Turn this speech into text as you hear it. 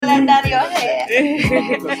going down your head.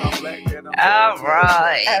 All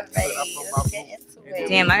right. Let's get into it.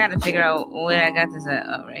 Damn, I gotta figure out where I got this at.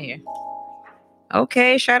 Oh, right here.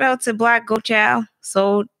 Okay, shout out to Black Goat Chow.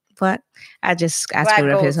 So Black. I Black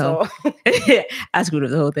screwed up his Gold whole. I screwed up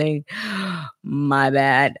the whole thing. My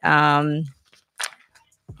bad. Hold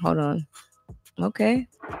on. Okay,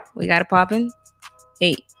 we got it popping.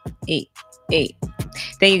 8.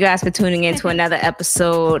 Thank you guys for tuning in to another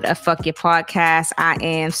episode of Fuck Your Podcast. I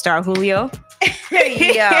am Star Julio.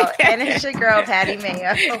 Yo, and it's your girl Patty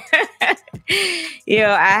Mayo.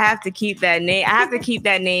 Yo, I have to keep that name. I have to keep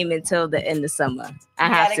that name until the end of summer. I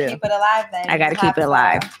have to keep it alive. Then I gotta keep it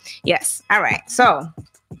alive. Yes. All right. So,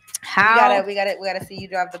 how we gotta see you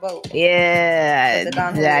drive the boat. Yeah,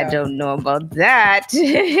 I don't know about that.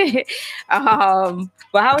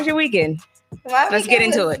 But how was your weekend? Let's get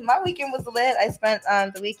into it. My weekend was lit. I spent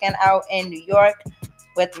the weekend out in New York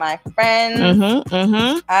with my friends.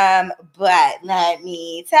 But let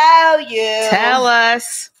me tell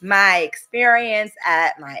us. My experience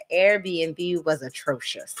at my Airbnb was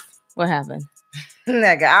atrocious. What happened?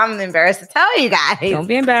 Nigga, I'm embarrassed to tell you guys. Don't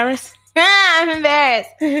be embarrassed. I'm embarrassed.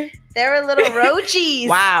 There were little roaches.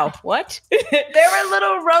 Wow. What? There were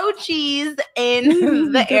little roaches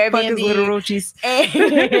in the Airbnb. Fuck is little roaches.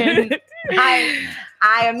 And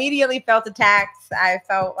I immediately felt attacked. I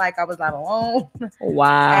felt like I was not alone.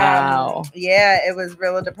 Wow. Yeah, it was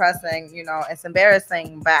really depressing. You know, it's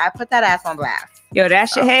embarrassing, but I put that ass on blast. Yo, that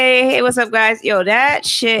shit. Hey, what's up, guys? Yo, that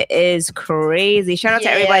shit is crazy. Shout out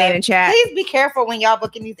to everybody in the chat. Please be careful when y'all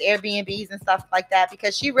booking these Airbnbs and stuff like that,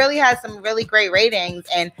 because she really has some really great ratings.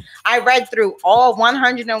 And I read through all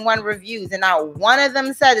 101 reviews, and not one of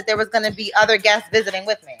them said that there was going to be other guests visiting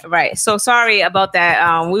with me. Right. So sorry about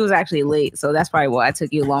that. We was actually late, so that's probably why it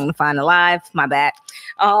took you long to find the live. My bad.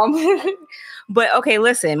 But okay,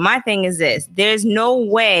 listen. My thing is this: there's no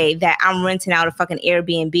way that I'm renting out a fucking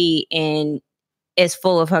Airbnb and it's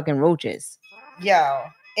full of fucking roaches. Yo,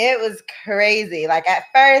 it was crazy. Like at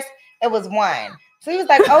first, it was one. So he was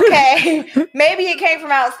like, okay, maybe it came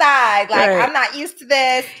from outside. Like, right. I'm not used to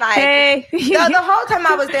this. Like, hey. the whole time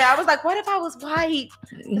I was there, I was like, what if I was white?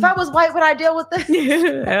 If I was white, would I deal with this?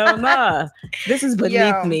 Hell nah. This is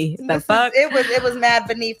beneath me. The fuck? It was mad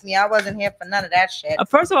beneath me. I wasn't here for none of that shit.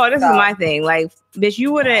 First of all, this is my thing. Like, bitch,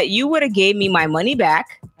 you would have gave me my money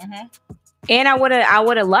back. And I would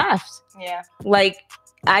have left. Yeah. Like,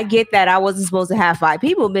 I get that I wasn't supposed to have 5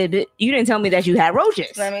 people, but you didn't tell me that you had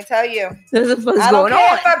roaches. Let me tell you. What's going on? I don't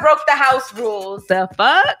care if I broke the house rules. The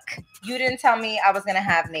fuck? You didn't tell me I was going to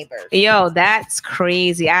have neighbors. Yo, that's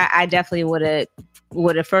crazy. I definitely would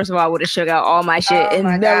have, first of all, I would have shook out all my shit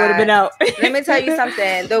and that would have been out. Let me tell you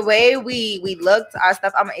something. The way we looked, our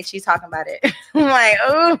stuff, I'm itchy talking about it. I'm like,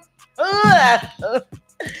 ooh.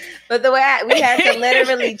 But the way we had to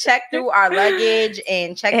literally check through our luggage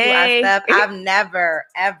and check through our stuff. I've never,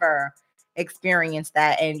 ever experienced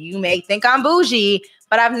that. And you may think I'm bougie,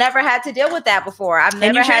 but I've never had to deal with that before. I've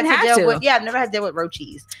never had to deal with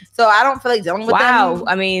roaches. So I don't feel like dealing with them.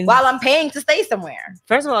 I mean, while I'm paying to stay somewhere.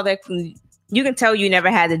 First of all, you can tell you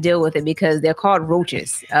never had to deal with it because they're called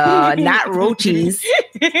roaches, not roaches.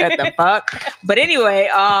 What the fuck? But anyway,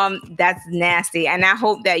 that's nasty. And I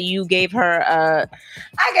hope that you gave her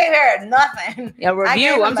I gave her nothing. A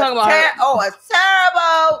review. I'm talking about a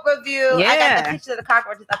terrible review. Yeah. I got the picture of the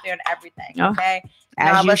cockroaches up there and everything. Okay.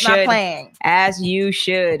 As you should. Not playing. As you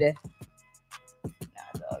should.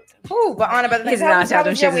 Ooh, but on about the things. How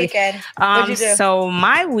was your weekend? What'd you do? So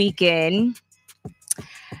my weekend.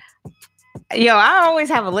 Yo, I always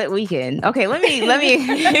have a lit weekend. Okay, let me let me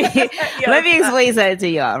explain something to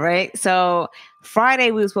y'all, right? So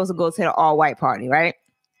Friday we were supposed to go to the all white party, right?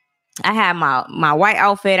 I had my white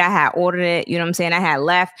outfit. I had ordered it. You know what I'm saying? I had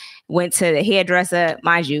left, went to the hairdresser.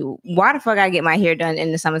 Mind you, why the fuck I get my hair done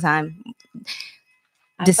in the summertime?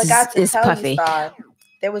 I forgot to tell you, Star.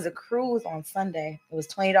 There was a cruise on Sunday. It was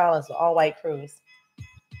 $20, all white cruise.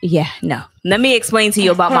 Yeah, no. Let me explain to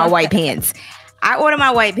you about my white pants. I ordered my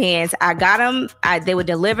white pants. I got them. They were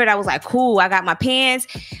delivered. I was like, cool, I got my pants.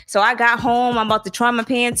 So I got home. I'm about to try my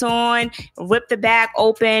pants on, rip the bag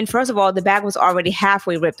open. First of all, the bag was already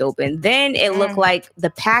halfway ripped open. Then it looked like the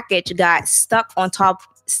package got stuck on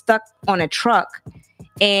a truck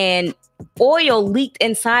and oil leaked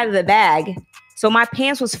inside of the bag. So my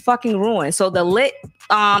pants was fucking ruined. So the lit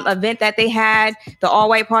event that they had, the all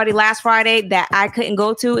white party last Friday that I couldn't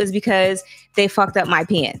go to is because they fucked up my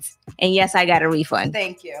pants. And yes, I got a refund.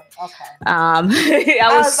 Thank you. Okay. I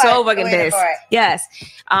was so fucking pissed. Yes.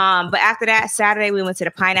 But after that, Saturday we went to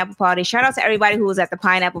the pineapple party. Shout out to everybody who was at the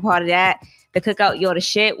pineapple party. The cookout, yo, the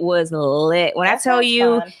shit was lit. When I tell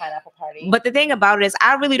you, fun, pineapple party. But the thing about it is,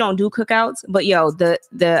 I really don't do cookouts. But yo, the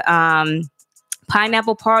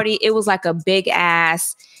pineapple party, it was like a big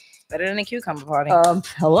ass. Better than a cucumber party.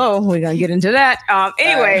 Hello, we're gonna get into that.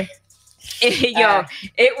 Anyway,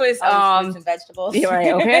 it was fruits and vegetables.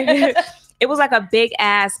 Right, okay. It was like a big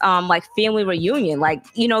ass like family reunion. Like,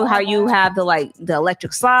 you know how you have the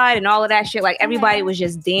electric slide and all of that shit. Like everybody was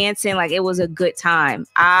just dancing. Like it was a good time.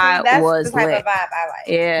 That's was the type lit. of vibe I like.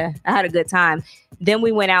 Yeah, I had a good time. Then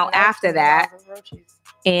we went out after that.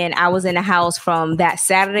 And I was in the house from that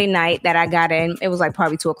Saturday night that I got in. It was like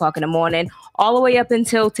probably 2:00 in the morning, all the way up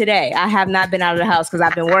until today. I have not been out of the house because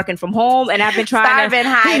I've been working from home and I've been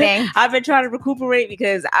hiding. I've been trying to recuperate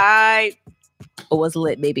because I was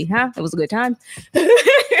lit, baby. Huh? It was a good time. Look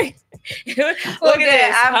at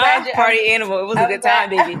this. I'm glad you, party animal. It was a good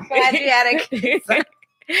time, baby. I'm glad you had a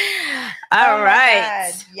All right.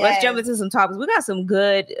 Yes. Let's jump into some topics. We got some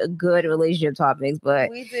good relationship topics, but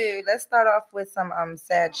we do. Let's start off with some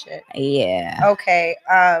sad shit. Yeah. Okay.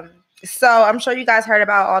 So I'm sure you guys heard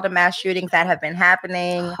about all the mass shootings that have been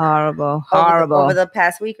happening. Horrible. Over the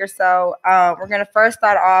past week or so. We're gonna first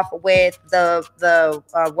start off with the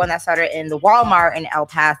one that started in the Walmart in El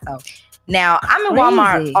Paso. Now I'm in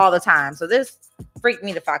Walmart all the time, so this freaked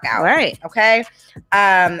me the fuck out. Right. Okay.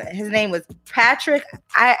 His name was Patrick.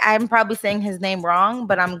 I'm probably saying his name wrong,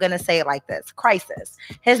 but I'm gonna say it like this: Crisis.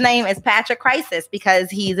 His name is Patrick Crisis because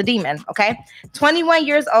he's a demon. Okay. 21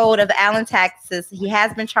 years old of Allen, Texas. He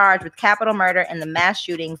has been charged with capital murder in the mass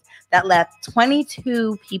shootings that left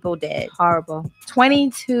 22 people dead. Horrible.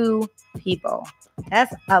 22 people.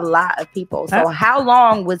 That's a lot of people. So how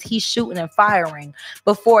long was he shooting and firing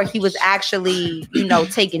before he was actually,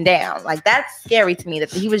 taken down? Like, that's scary to me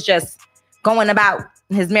that he was just going about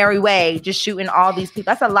his merry way, just shooting all these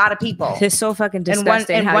people. That's a lot of people. It's so fucking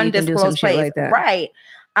disgusting in one disclosed place like that. Right.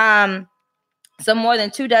 So more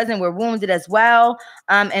than 24 were wounded as well.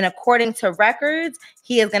 And according to records,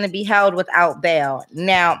 he is going to be held without bail.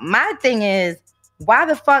 Now, my thing is, why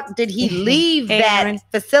the fuck did he leave that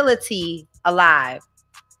facility alive?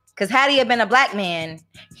 Because had he have been a black man,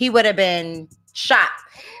 he would have been shot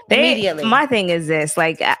immediately. My thing is this,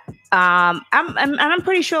 like, I'm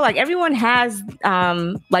pretty sure like everyone has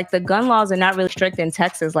like the gun laws are not really strict in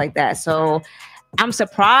Texas like that. So I'm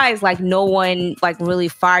surprised like no one like really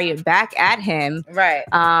fired back at him. Right.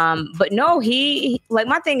 But no, he like,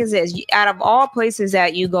 my thing is this: out of all places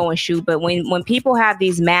that you go and shoot, but when people have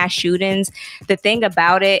these mass shootings, the thing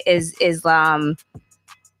about it is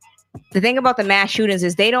the thing about the mass shootings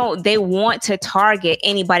is they want to target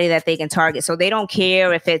anybody that they can target. So they don't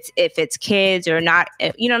care if it's kids or not,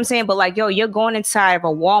 you know what I'm saying? But like, yo, you're going inside of a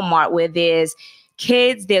Walmart where there's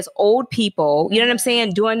kids, there's old people, you know what I'm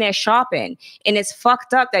saying, doing their shopping. And it's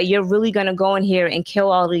fucked up that you're really going to go in here and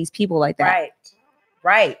kill all of these people like that.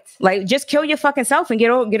 Right. Like, just kill your fucking self and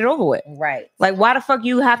get it over with. Right. Like, why the fuck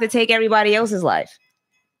you have to take everybody else's life?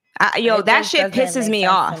 That shit pisses me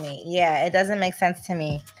off. Yeah, it doesn't make sense to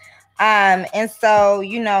me. And so,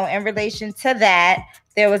 in relation to that,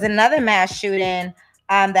 there was another mass shooting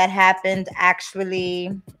that happened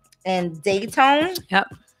actually in Dayton. Yep.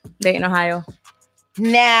 Dayton, Ohio.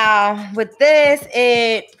 Now, with this,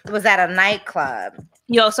 it was at a nightclub.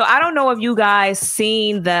 Yo, so I don't know if you guys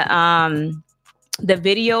seen the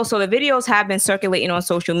video. So the videos have been circulating on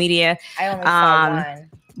social media. I only saw one.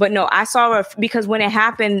 But no, I saw her because when it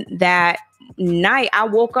happened that night, I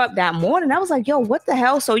woke up that morning. I was like, yo, what the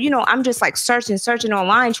hell? So, I'm just like searching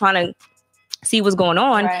online, trying to see what's going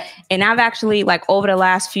on. Right. And I've actually, like, over the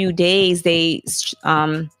last few days, they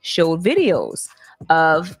showed videos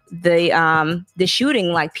of the shooting,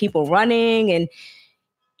 like people running, and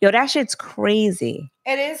yo, that shit's crazy.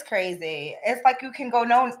 It is crazy. It's like you can go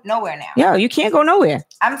nowhere now. Yo, you can't go nowhere.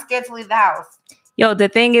 I'm scared to leave the house. Yo, the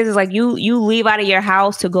thing is like you leave out of your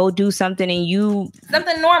house to go do something, and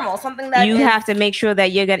something normal, something that you have to make sure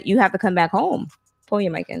that you have to come back home. Pull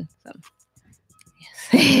your mic in. So.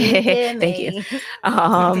 Yes. Thank you.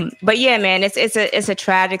 But yeah, man, it's a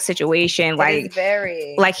tragic situation. Like,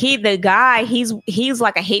 very like the guy, he's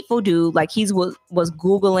like a hateful dude. Like, was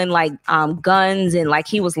Googling like guns, and like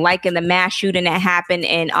he was liking the mass shooting that happened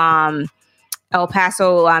in El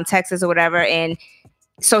Paso, Texas or whatever. And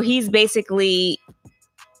so he's basically,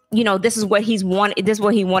 this is what he wanted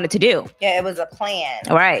to do. Yeah, it was a plan.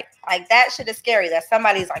 Right. Like, that shit is scary that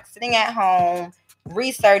somebody's like sitting at home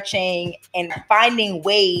researching and finding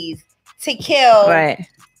ways to kill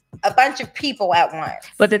a bunch of people at once.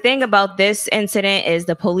 But the thing about this incident is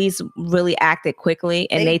the police really acted quickly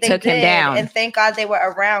and they took him down. And thank God they were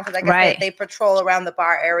around, because like I said, they patrol around the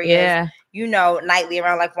bar areas, nightly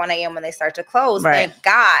around like 1 a.m. when they start to close. Right. Thank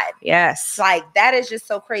God. Yes. Like that is just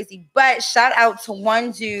so crazy. But shout out to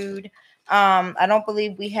one dude. I don't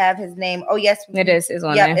believe we have his name. Oh, yes. It is. It's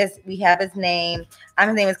on there. We have his name.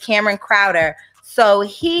 His name is Cameron Crowder. So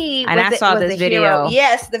I saw this video. Hero.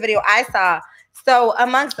 Yes, the video I saw. So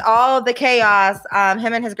amongst all the chaos,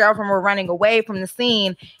 him and his girlfriend were running away from the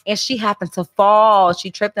scene, and she happened to fall. She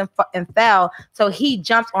tripped and fell. So he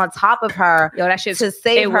jumped on top of her to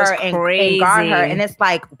save her and guard her. And it's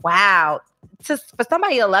like, wow, for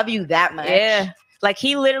somebody to love you that much. Yeah. Like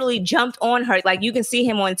he literally jumped on her. Like you can see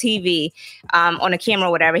him on TV, on a camera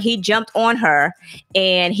or whatever. He jumped on her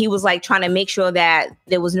and he was like trying to make sure that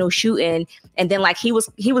there was no shooting. And then like he was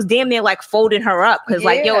damn near like folding her up. Cause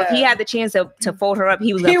like, if he had the chance to fold her up,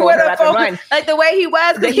 he was gonna fold her up and run. Like the way he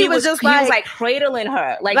was, because he was like cradling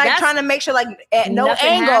her. Like trying to make sure like at no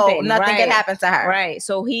angle, nothing could happen to her. Right.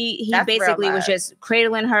 So he basically was just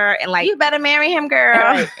cradling her and like, you better marry him, girl.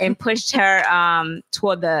 Right, and pushed her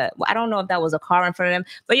toward I don't know if that was a car in front of them,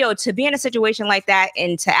 but to be in a situation like that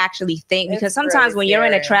and to actually think, because sometimes when you're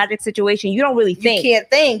in a tragic situation, you don't really think. You can't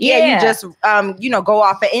think. Yeah, you just go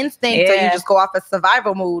off of instinct, or you just go off of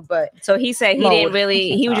survival mood. But so he said he didn't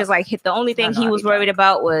really. He was just like the only thing he was worried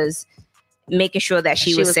about was making sure that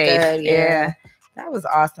she was safe. Good, yeah. That was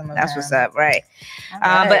awesome. That's what's up, right?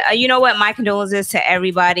 But you know what? My condolences to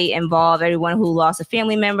everybody involved, everyone who lost a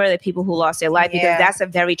family member, the people who lost their life, because that's a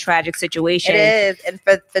very tragic situation. It is, and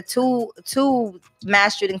for the two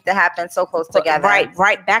mass shootings to happen so close together,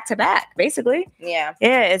 right, back to back, basically. Yeah.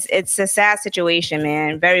 It's a sad situation,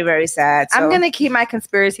 man. Very, very sad. So, I'm gonna keep my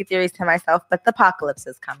conspiracy theories to myself, but the apocalypse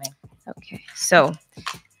is coming. Okay, so,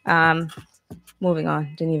 moving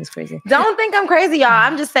on. Geneva's crazy. Don't think I'm crazy, y'all.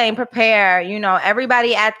 I'm just saying, prepare.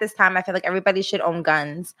 Everybody at this time, I feel like everybody should own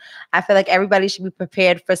guns. I feel like everybody should be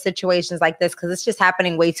prepared for situations like this, because it's just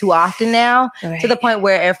happening way too often now, to the point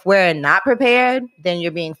where if we're not prepared, then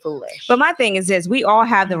you're being foolish. But my thing is this: we all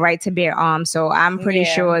have the right to bear arms. So I'm pretty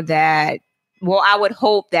sure that. Well, I would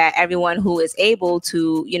hope that everyone who is able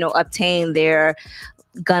to, obtain their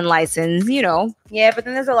gun license, Yeah, but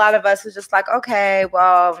then there's a lot of us who's just like, okay,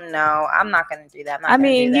 well, no, I'm not going to do that. I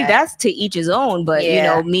mean, that's to each his own, but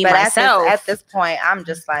myself. At this point, I'm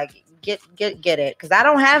just like, get it. Because I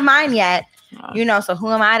don't have mine yet, so who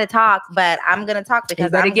am I to talk? But I'm going to talk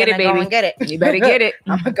because I'm going to go and get it. You better get it.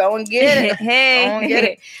 I'm going to go and get it. Hey, go and get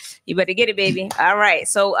it. You better get it, baby. All right.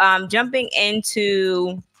 So jumping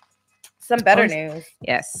into some better news.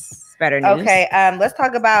 Yes. Better news. Okay, let's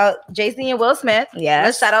talk about Jay-Z and Will Smith. Yeah,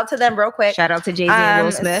 let's shout out to them real quick. Shout out to Jay-Z and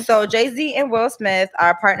Will Smith. So Jay-Z and Will Smith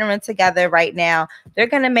are partnering together right now. They're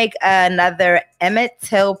gonna make another Emmett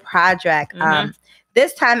Till project.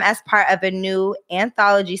 This time as part of a new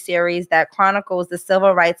anthology series that chronicles the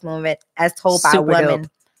civil rights movement as told by women.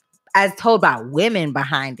 Dope. As told by women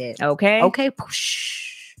behind it. Okay.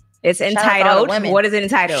 It's entitled. What is it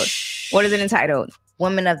entitled? What is it entitled?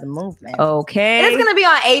 Women of the Movement. Okay. It's going to be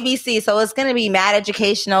on ABC, so it's going to be mad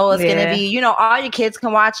educational. It's going to be, all your kids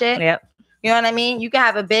can watch it. Yep. You know what I mean? You can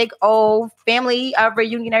have a big old family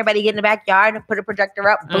reunion, everybody get in the backyard and put a projector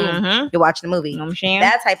up. Boom. You're watching the movie.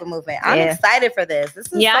 That type of movement. I'm excited for this.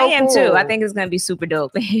 This is I am too. I think it's going to be super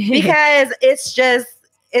dope. Because it's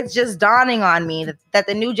just dawning on me that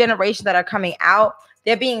the new generation that are coming out,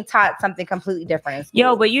 they're being taught something completely different.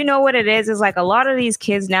 Yo, but you know what it is? It's like a lot of these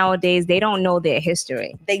kids nowadays, they don't know their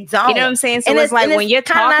history. They don't. You know what I'm saying? So it's like when you're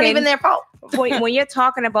talking, not even their fault. when you're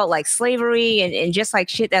talking about like slavery and just like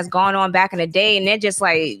shit that's gone on back in the day, and they're just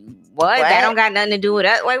like, what? That don't got nothing to do with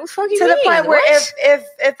that. Like, what the fuck you mean? To the point where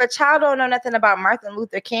if a child don't know nothing about Martin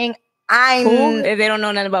Luther King, if they don't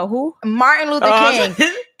know nothing about who? Martin Luther King.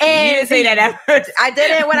 And you didn't say that at first. I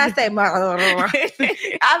didn't when I say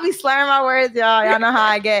I'll be slurring my words, y'all. Y'all know how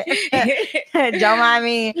I get. Don't mind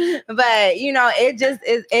me. But it just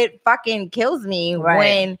is, it fucking kills me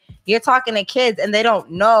when you're talking to kids and they don't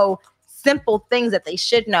know simple things that they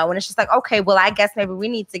should know. And it's just like, okay, well, I guess maybe we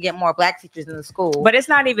need to get more Black teachers in the school. But it's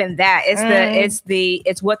not even that.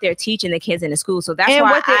 It's what they're teaching the kids in the school. So that's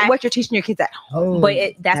what you're teaching your kids at home.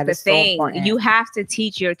 But that's the thing. So you have to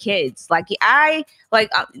teach your kids.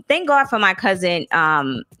 Thank God for my cousin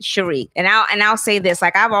Sharik. And I'll say this,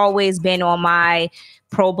 like, I've always been on my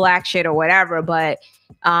pro-Black shit or whatever, but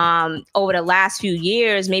over the last few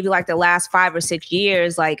years, maybe like the last 5 or 6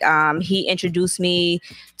 years, he introduced me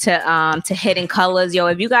to Hidden Colors. Yo,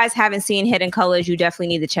 if you guys haven't seen Hidden Colors, you definitely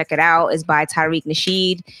need to check it out. It's by Tariq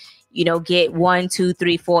Nasheed. get 1, 2,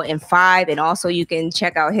 3, 4, and 5. And also you can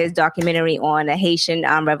check out his documentary on the Haitian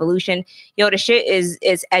Revolution. The shit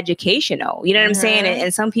is educational. You know what I'm saying?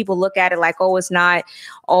 And some people look at it like, oh, it's not,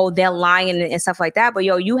 oh, they're lying and stuff like that. But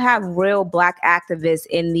you have real Black activists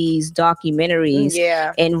in these documentaries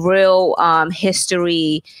and real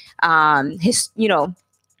history,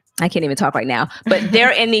 I can't even talk right now, but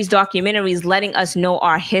they're in these documentaries letting us know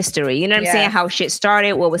our history. You know what I'm saying? How shit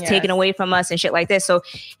started, what was taken away from us and shit like this. So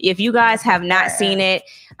if you guys have not seen it,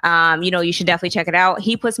 you should definitely check it out.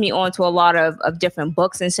 He puts me on to a lot of different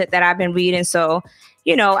books and shit that I've been reading. So,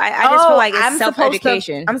 I just feel like it's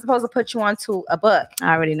self-education. I'm supposed to put you onto a book.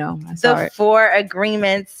 I already know. The 4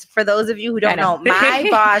 Agreements. For those of you who don't know, my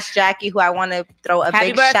boss, Jackie, who I want to throw a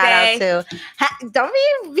big shout out to. Don't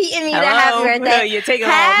be beating me to happy birthday. You're taking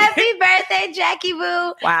happy birthday, Jackie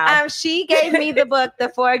Boo. Wow. She gave me the book, The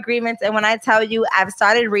 4 Agreements. And when I tell you, I've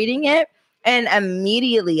started reading it. And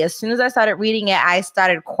immediately, as soon as I started reading it, I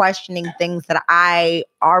started questioning things that I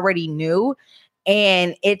already knew.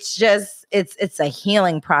 And it's just, it's a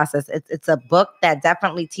healing process. It's a book that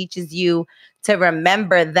definitely teaches you to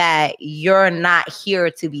remember that you're not here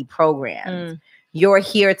to be programmed. You're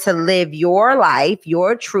here to live your life,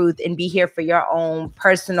 your truth, and be here for your own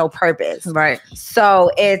personal purpose. Right. So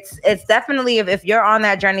it's definitely, if you're on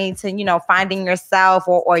that journey to, finding yourself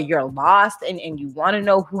or you're lost and you want to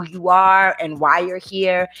know who you are and why you're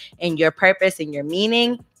here and your purpose and your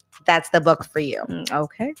meaning, that's the book for you.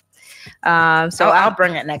 Okay. So I'll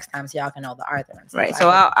bring it next time so y'all can know the author. Right. So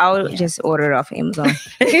I'll just order it off Amazon.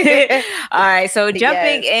 All right. So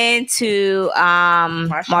jumping into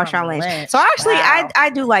Marshawn Lynch. So actually, I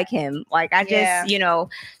do like him. Like I just,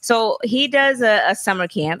 so he does a summer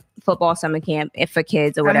camp, football summer camp for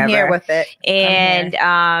kids or whatever. I'm here with it.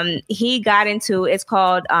 And he got into, it's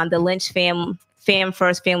called the Lynch Fam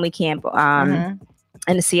First Family Camp.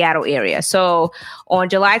 In the Seattle area. So on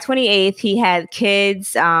July 28th, he had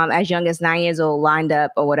kids as young as 9 years old lined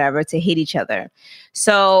up or whatever to hit each other.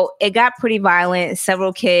 So it got pretty violent.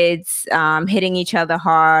 Several kids hitting each other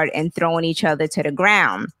hard and throwing each other to the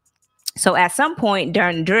ground. So at some point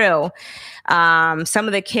during the drill, some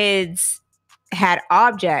of the kids had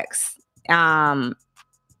objects.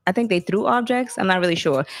 I think they threw objects. I'm not really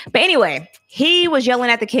sure. But anyway, he was yelling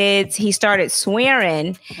at the kids. He started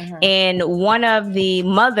swearing. And one of the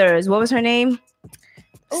mothers, what was her name?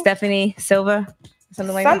 Stephanie Silva?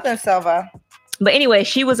 Something like that? Something Silva. But anyway,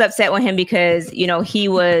 she was upset with him because, he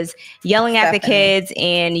was yelling at the kids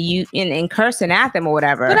and cursing at them or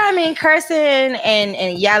whatever. But I mean, cursing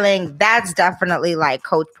and yelling, that's definitely like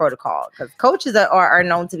coach protocol because coaches are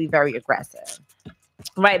known to be very aggressive.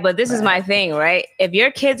 Right, but this is my thing, right? If your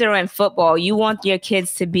kids are in football, you want your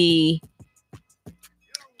kids to be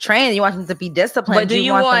trained. You want them to be disciplined. But do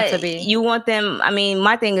you want them to be? You want them? I mean,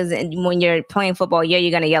 my thing is when you're playing football,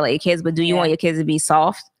 you're gonna yell at your kids, but do you want your kids to be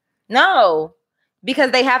soft? No,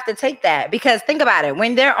 because they have to take that. Because think about it,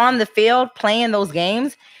 when they're on the field playing those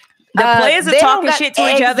games, the players are talking shit to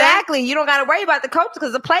each other. Exactly. You don't got to worry about the coach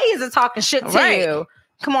because the players are talking shit to you.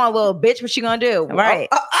 Come on, little bitch, what you gonna do? Right.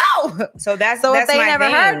 Oh. So if they never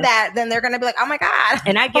heard that, then they're gonna be like, oh my God.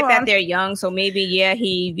 And I get that they're young, so maybe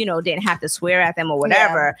he didn't have to swear at them or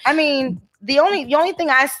whatever. Yeah. I mean, the only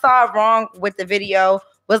thing I saw wrong with the video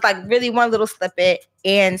was like really one little snippet,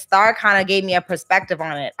 and Star kind of gave me a perspective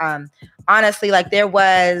on it. Honestly, like there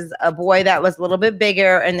was a boy that was a little bit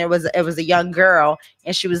bigger, and it was a young girl,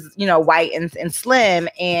 and she was white and slim,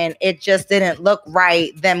 and it just didn't look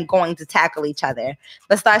right them going to tackle each other.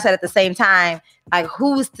 But Star said at the same time, like,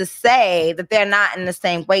 who's to say that they're not in the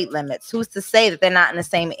same weight limits? Who's to say that they're not in the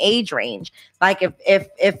same age range? Like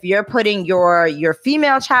if you're putting your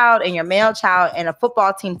female child and your male child in a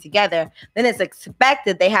football team together, then it's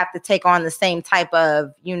expected they have to take on the same type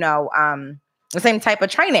of the same type of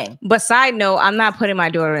training. But side note, I'm not putting my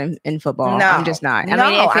daughter in football. No, I'm just not. I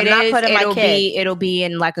mean, if it'll be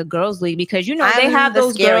in like a girls league because they have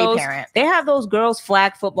those girls. Parent. They have those girls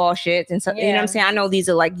flag football shits and so, you know what I'm saying. I know these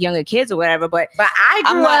are like younger kids or whatever, but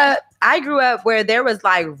I grew up where there was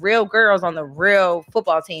like real girls on the real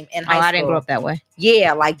football team in high school. I didn't grow up that way.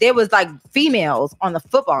 Yeah, like there was like females on the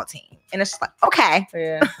football team, and it's just like okay.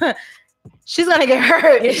 Yeah. She's gonna get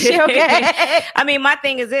hurt. Is she okay? I mean, my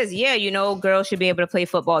thing is this, girls should be able to play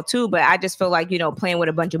football too, but I just feel like, playing with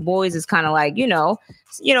a bunch of boys is kind of like,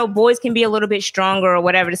 boys can be a little bit stronger or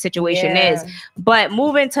whatever the situation is. But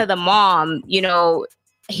moving to the mom,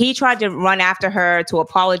 he tried to run after her to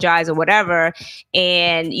apologize or whatever.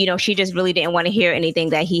 And, she just really didn't want to hear anything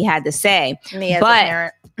that he had to say. Me as a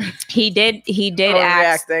parent. He did he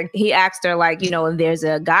asked her, like, if there's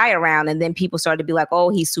a guy around, and then people started to be like, oh,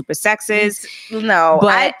 he's super sexist. No, but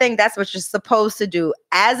I think that's what you're supposed to do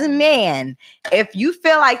as a man. If you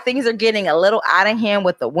feel like things are getting a little out of hand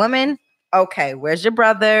with the woman, okay, where's your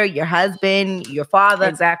brother, your husband, your father?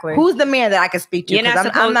 Exactly. Who's the man that I can speak to? Because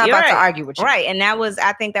I'm not about to argue with you. Right. And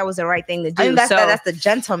I think that was the right thing to do. I mean, that's the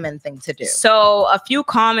gentleman thing to do. So a few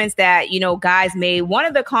comments that, guys made. One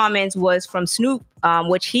of the comments was from Snoop,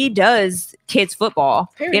 which he does kids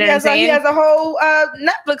football. You know what I'm saying? He has a whole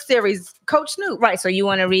Netflix series, Coach Snoop. Right. So you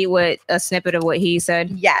want to read a snippet of what he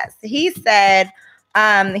said? Yes. He said,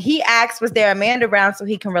 he asked, was there a man around so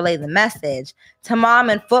he can relay the message to mom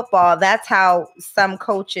in football? That's how some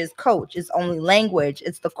coaches coach. It's only language.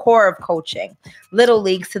 It's the core of coaching. Little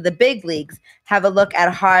leagues to the big leagues. Have a look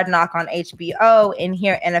at Hard Knock on HBO and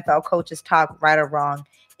hear NFL coaches talk, right or wrong.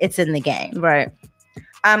 It's in the game. Right.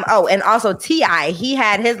 Oh, and also T.I., he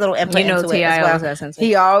had his little input into it as well.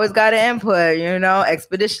 He always got an input,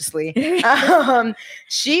 expeditiously.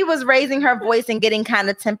 She was raising her voice and getting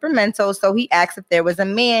kind of temperamental, so he asked if there was a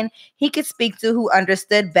man he could speak to who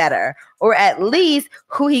understood better, or at least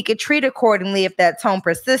who he could treat accordingly if that tone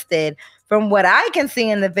persisted. From what I can see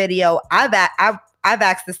in the video, I've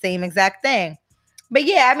asked the same exact thing. But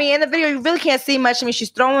yeah, I mean, in the video, you really can't see much. I mean,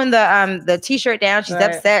 she's throwing the T-shirt down. She's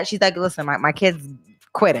upset. She's like, listen, my kid's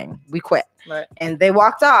quitting. We quit. Right. And they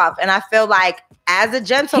walked off. And I feel like as a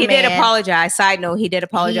gentleman, he did apologize. Side note, he did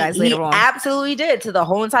apologize later on. Absolutely did, to the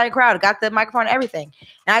whole entire crowd. Got the microphone and everything.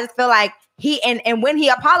 And I just feel like and when he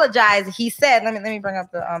apologized, he said, let me bring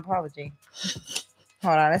up the apology.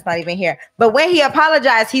 Hold on, it's not even here. But when he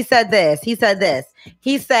apologized, he said this. He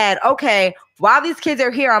said, okay, while these kids are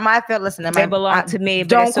here on my field, listen, they belong to me,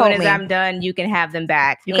 but as soon as I'm done, you can have them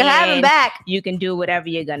back. You can have them back. You can do whatever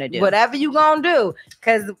you're going to do. Whatever you're going to do.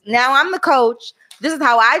 Because now I'm the coach. This is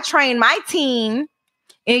how I train my team.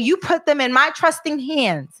 And you put them in my trusting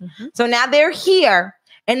hands. Mm-hmm. So now they're here.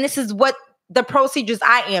 And this is what the procedures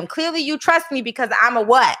I am. Clearly, you trust me because I'm a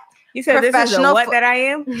what? You said this is a what that I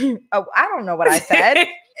am? Oh, I don't know what I said.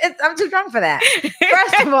 I'm too drunk for that.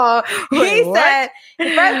 First of all,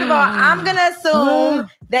 I'm going to assume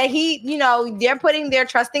that they're putting their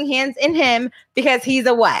trusting hands in him because he's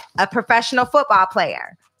a what? A professional football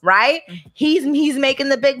player, right? He's making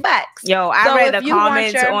the big bucks. Yo, I read the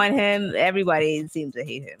comments on him. Everybody seems to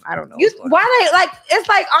hate him. I don't know.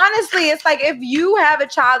 Honestly, it's like if you have a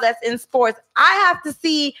child that's in sports, I have to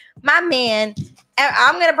see my man.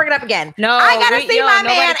 I'm going to bring it up again. No, I got to see my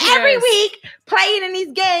man every week playing in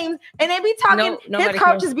these games. And they be talking, his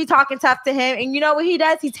coaches be talking tough to him. And you know what he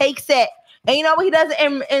does? He takes it. And you know what he does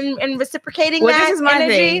in reciprocating that this is my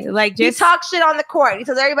energy? thing. Like, he talks shit on the court. He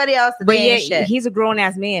tells everybody else to do shit. He's a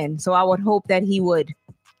grown-ass man. So I would hope that he would.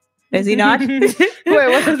 Is he not? Wait,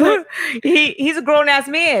 what is it? He's a grown-ass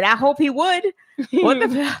man. I hope he would. What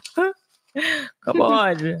the Come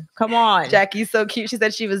on. Jackie's so cute. She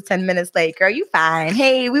said she was 10 minutes late. Girl, you fine.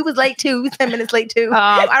 Hey, we was late too. We was 10 minutes late too.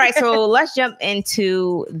 All right, so let's jump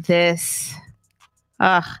into this.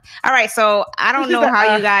 All right, so I don't know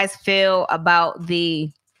how you guys feel about the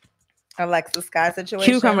Alexa Sky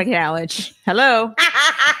situation. Cucumber challenge. Hello.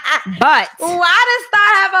 But why does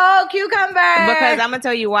Star have a whole cucumber? Because I'm gonna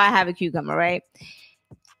tell you why I have a cucumber, right?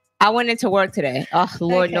 I went into work today. Oh,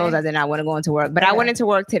 Lord knows I did not want to go into work. But I went into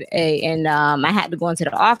work today and I had to go into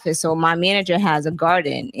the office. So my manager has a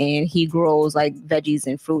garden and he grows like veggies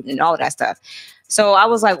and fruit and all that stuff. So I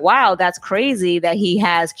was like, wow, that's crazy that he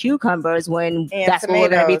has cucumbers when that's what we're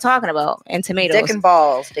going to be talking about. And tomatoes. Dick and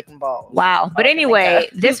balls. Wow. But anyway,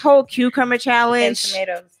 this whole cucumber challenge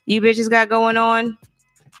you bitches got going on,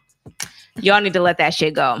 y'all need to let that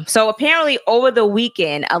shit go. So apparently over the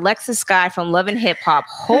weekend, Alexa Sky from Love and Hip Hop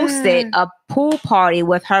hosted a pool party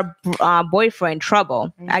with her boyfriend,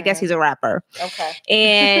 Trouble. Mm-hmm. I guess he's a rapper. Okay.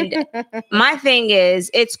 And my thing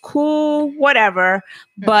is, it's cool, whatever.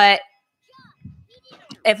 But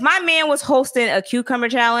if my man was hosting a cucumber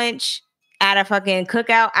challenge at a fucking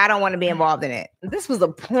cookout, I don't want to be involved in it. This was a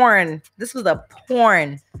porn.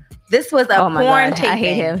 Porn taping. I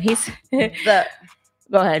hate him. He's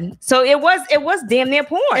Go ahead. So it was damn near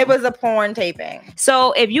porn. It was a porn taping.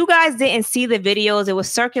 So if you guys didn't see the videos, it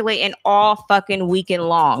was circulating all fucking weekend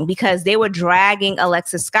long because they were dragging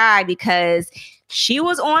Alexa Sky because she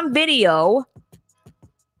was on video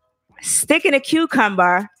sticking a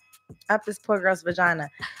cucumber up this poor girl's vagina.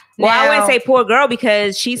 Well, I wouldn't say poor girl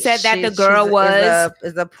because she said that the girl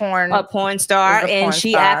is a porn star and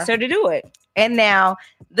she asked her to do it. And now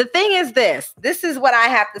the thing is this is what I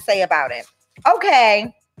have to say about it.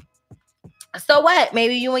 Okay. So what?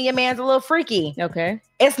 Maybe you and your man's a little freaky. Okay.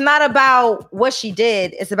 It's not about what she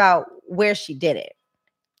did. It's about where she did it.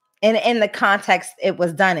 And in the context it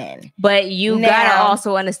was done in. But you gotta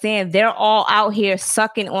also understand they're all out here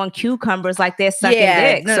sucking on cucumbers like they're sucking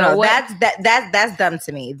dick. No, that's dumb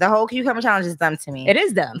to me. The whole cucumber challenge is dumb to me. It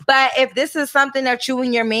is dumb. But if this is something that you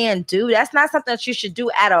and your man do, that's not something that you should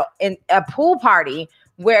do at a pool party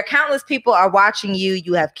where countless people are watching you.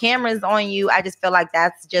 You have cameras on you. I just feel like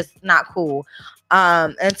that's just not cool.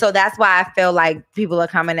 And so that's why I feel like people are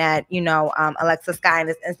coming at, Alexa Sky in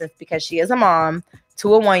this instance, because she is a mom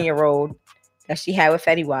to a 1-year-old that she had with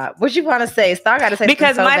Fetty Wap. What you want to say? Star got to say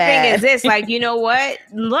because so my bad. thing is this, like, you know what?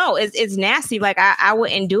 No, it's nasty. Like I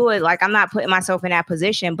wouldn't do it. Like I'm not putting myself in that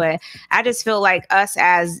position, but I just feel like us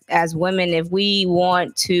as women, if we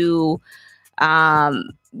want to,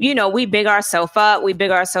 we big ourselves up. We big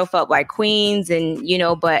ourselves up like queens, and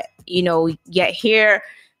but yet here,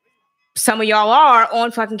 some of y'all are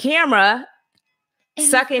on fucking camera.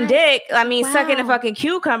 Sucking dick. I mean, sucking a fucking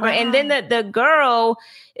cucumber. Wow. And then the girl,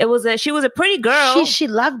 she was a pretty girl. She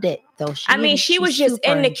loved it though. She was just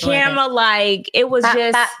in the camera, like it was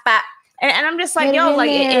just. And I'm just like, yo, like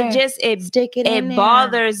it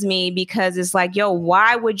bothers me because it's like, yo,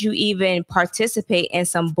 why would you even participate in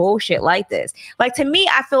some bullshit like this? Like, to me,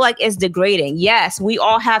 I feel like it's degrading. Yes, we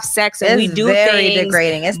all have sex and we do things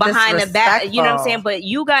degrading. It's behind the back. You know what I'm saying? But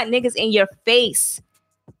you got niggas in your face.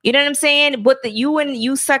 You know what I'm saying? But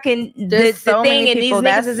you sucking the thing, and these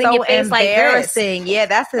niggas is in your face like this. Yeah,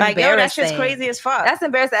 that's embarrassing. Like, yo, that's just crazy as fuck. That's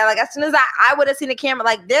embarrassing. Like, as soon as I would have seen the camera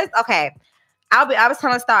like this, okay, I was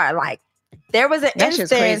telling Star, like, there was an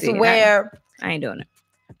instance where I ain't doing it.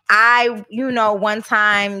 One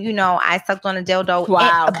time, I sucked on a dildo.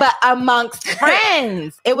 Wow. But amongst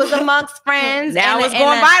friends. It was amongst friends. Now it's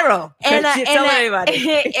going viral. And tell everybody.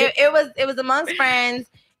 It was amongst friends.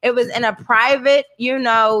 It was in a private,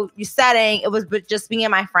 setting. It was just me and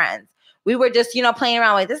my friends. We were just, playing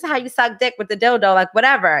around like, this is how you suck dick with the dildo, like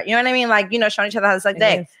whatever. You know what I mean? Like, showing each other how to suck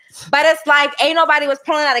dick. But it's like, ain't nobody was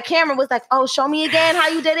pulling out a camera, was like, oh, show me again how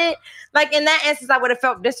you did it. Like, in that instance, I would have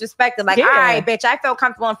felt disrespected. Like, all right, bitch, I felt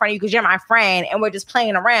comfortable in front of you because you're my friend and we're just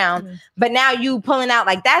playing around. Mm-hmm. But now you pulling out,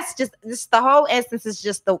 like, that's just, the whole instance is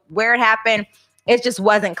just where it happened. It just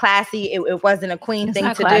wasn't classy. It wasn't a queen thing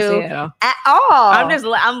to do at all.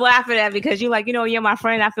 I'm laughing at it because you're like, you're my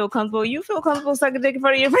friend. I feel comfortable. You feel comfortable sucking dick in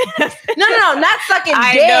front of your friend? No, not sucking dick.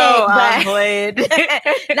 I know, I'm playing.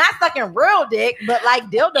 Not sucking real dick, but like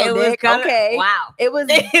dildo dick. Okay. Wow. It was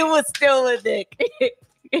still a dick.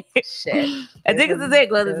 Shit. A dick is a dick,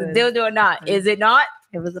 whether it's a dildo or not. Is it not?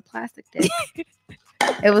 It was a plastic dick.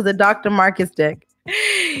 It was a Dr. Marcus dick.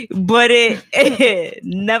 But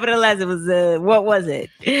nevertheless, it was what was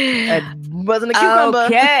it? It wasn't a cucumber.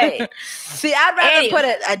 Okay. See, I'd rather put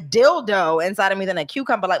a dildo inside of me than a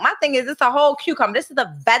cucumber. Like, my thing is, it's a whole cucumber. This is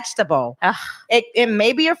a vegetable. It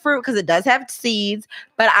may be a fruit because it does have seeds,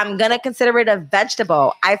 but I'm gonna consider it a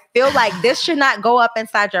vegetable. I feel like this should not go up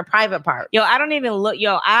inside your private part. Yo, I don't even look.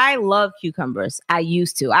 Yo, I love cucumbers. I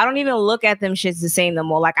used to. I don't even look at them shits the same no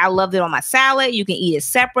more. Like, I loved it on my salad. You can eat it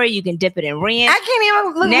separate. You can dip it in ranch. I can't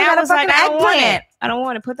even look at a fucking eggplant. I don't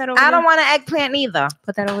want to put that over there. I don't want an eggplant either.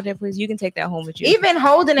 Put that over there, please. You can take that home with you. Even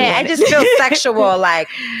holding it, I just feel sexual. Like,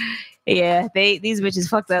 yeah, these bitches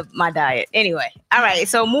fucked up my diet. Anyway, all right.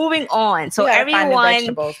 So moving on. So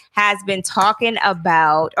everyone has been talking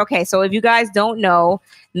about. Okay, so if you guys don't know,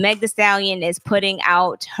 Meg Thee Stallion is putting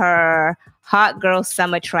out her Hot Girl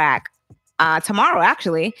Summer track tomorrow,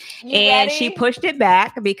 actually. And she pushed it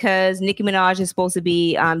back because Nicki Minaj is supposed to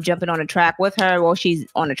be jumping on a track with her. Well, she's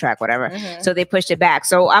on a track, whatever. Mm-hmm. So they pushed it back.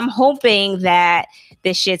 So I'm hoping that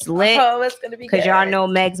this shit's lit. Oh, it's gonna be good. Because y'all know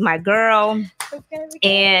Meg's my girl.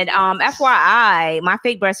 And FYI, my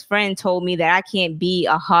fake best friend told me that I can't be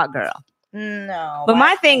a hot girl. No. But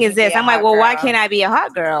my thing is this. I'm like, well, why can't I be a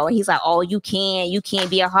hot girl? And he's like, oh, you can't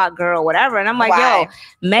be a hot girl, whatever. And I'm like, yo,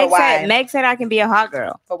 Meg said I can be a hot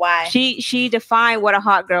girl. But why? She defined what a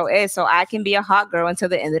hot girl is, so I can be a hot girl until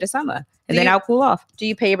the end of the summer. And then I'll cool off. Do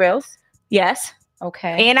you pay your bills? Yes.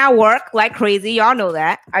 Okay. And I work like crazy. Y'all know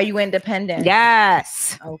that. Are you independent?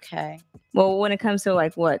 Yes. Okay. Well, when it comes to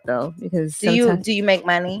like what though? Because do you make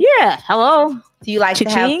money? Yeah. Hello. Do you like to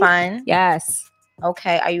have fun? Yes.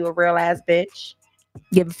 Okay. Are you a real ass bitch?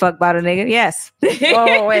 Give a fuck about a nigga? Yes.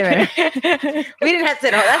 Oh, wait a minute. We didn't have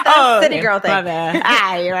to. That's a city girl thing. My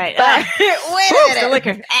bad. You're right. Wait a minute. The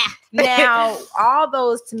liquor. Now, all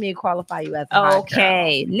those to me qualify you as a hot girl.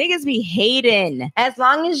 Niggas be hating. As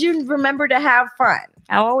long as you remember to have fun.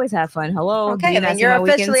 I always have fun. Hello. Okay, then you're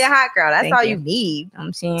officially a hot girl. That's Thank all you. you need.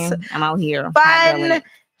 I'm saying I'm out here. hot girl in it.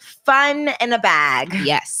 Fun in a bag.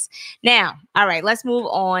 Yes. Now, all right, let's move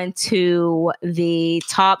on to the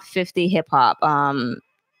top 50 hip hop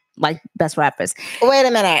like best rappers. Wait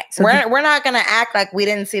a minute. So we're not gonna act like we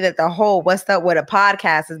didn't see that the whole What's Up With a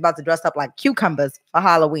Podcast is about to dress up like cucumbers for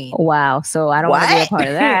Halloween. Wow. So I don't want to be a part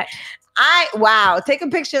of that. Take a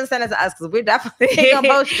picture and send it to us because we're definitely gonna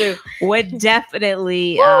post you. We're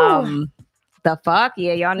definitely the fuck?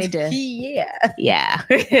 Yeah, y'all need to yeah.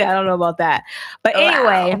 I don't know about that. But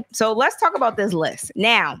anyway, so let's talk about this list.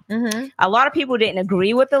 Now, a lot of people didn't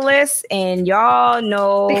agree with the list, and y'all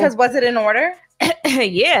know because was it in order?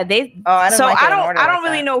 Yeah, they. I don't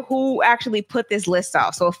really know who actually put this list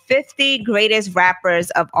off. So 50 greatest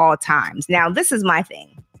rappers of all times. Now, this is my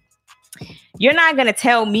thing. You're not gonna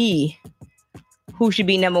tell me who should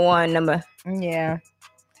be number one, Yeah.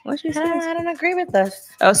 What you say? I don't agree with this.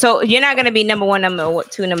 Oh, so you're not gonna be number one, number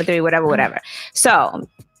two, number three, whatever. So,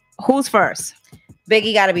 who's first?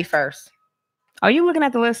 Biggie got to be first. Are you looking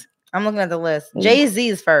at the list? I'm looking at the list.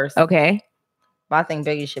 Jay-Z's first. Okay. I think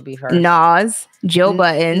Biggie should be first. Nas, Joe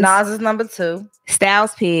Budden. Nas is number 2.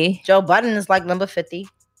 Styles P. Joe Budden is like number 50.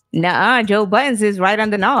 Nuh-uh, Joe Buttons is right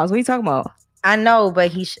under Nas. What are you talking about? I know,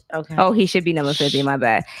 but he should. Okay. Oh, he should be number 50. My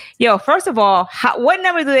bad. Yo, first of all, what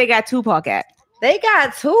number do they got Tupac at? They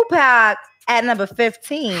got Tupac at number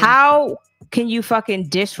 15. How can you fucking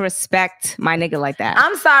disrespect my nigga like that?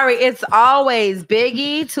 I'm sorry. It's always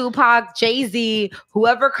Biggie, Tupac, Jay-Z.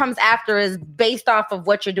 Whoever comes after is based off of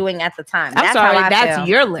what you're doing at the time. I'm sorry. That's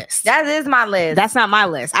your list. That is my list. That's not my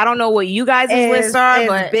list. I don't know what you guys' lists are,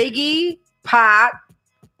 but Biggie, Pac,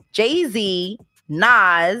 Jay-Z,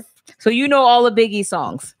 Nas. So you know all the Biggie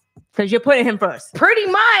songs because you're putting him first. Pretty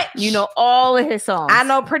much. You know all of his songs. I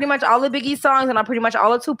know pretty much all the Biggie songs and I pretty much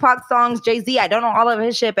all the Tupac songs. Jay-Z, I don't know all of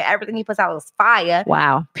his shit, but everything he puts out is fire.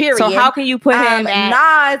 Wow. Period. So how can you put him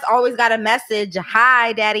at... Nas always got a message.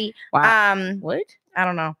 Hi, daddy. Wow. What? I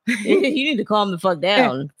don't know. You need to calm the fuck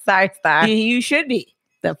down. Sorry, Star. You should be.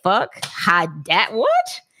 The fuck? Hi, that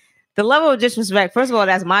what? The level of disrespect. First of all,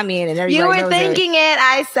 that's my man, and everybody you were knows thinking it.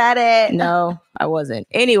 I said it. No, I wasn't.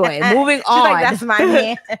 Anyway, moving on. Like, that's my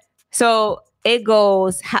man. So it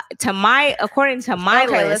goes according to my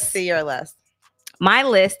list. Let's see your list. My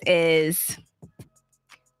list is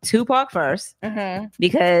Tupac first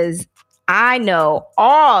because I know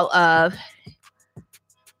all of.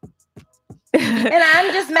 And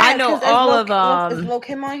I'm just mad. I know all of Is Lil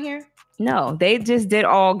Kim on here? No, they just did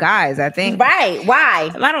all guys, I think. Right.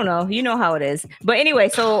 Why? I don't know. You know how it is. But anyway,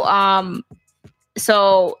 so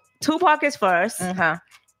Tupac is first.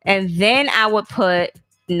 And then I would put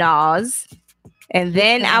Nas. And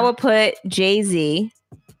then I would put Jay-Z.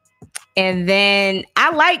 And then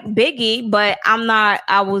I like Biggie, but I'm not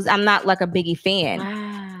like a Biggie fan. Wow.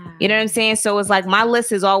 You know what I'm saying? So it's like my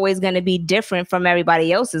list is always going to be different from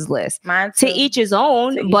everybody else's list. Mine too. To each his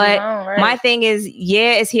own. But my thing is,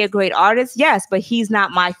 is he a great artist? Yes, but he's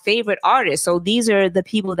not my favorite artist. So these are the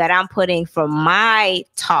people that I'm putting for my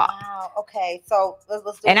top. Wow. Okay. So let's do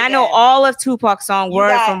it and again. I know all of Tupac's song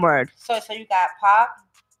word from word. So you got Pac,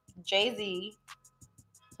 Jay-Z.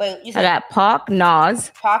 Wait, you said I got Pac,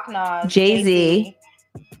 Nas, Jay-Z.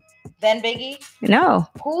 Then Biggie? No.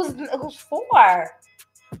 Who's 4?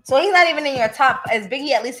 So he's not even in your top. Is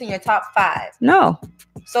Biggie at least in your top 5? No.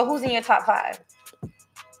 So who's in your top 5?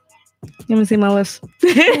 Let me see my list.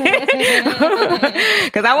 Because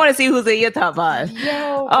I want to see who's in your top 5. Wait.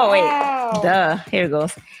 Duh. Here it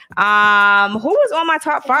goes. Who was on my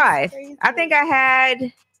top 5? I think I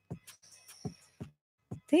had.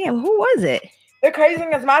 Damn, who was it? The crazy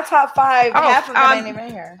thing is my top 5. Half of them ain't even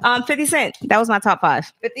here. 50 Cent. That was my top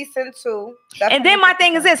 5. 50 Cent too. And then my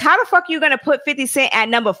thing is this: how the fuck are you gonna put 50 Cent at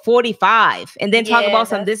number 45 and then talk about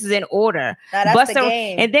some? This is in order. That's the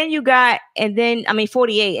game. And then you got,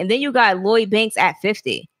 48, and then you got Lloyd Banks at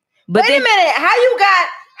 50. But wait a minute,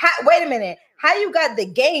 wait a minute, how you got the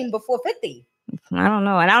game before 50? I don't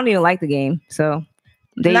know, and I don't even like the game. So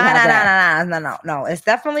no. It's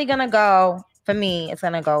definitely gonna go for me. It's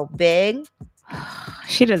gonna go Big.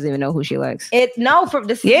 She doesn't even know who she likes. I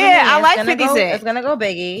like 50 Cent. It's gonna go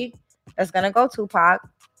Biggie. It's gonna go Tupac,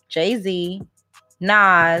 Jay-Z,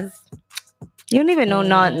 Nas. You don't even know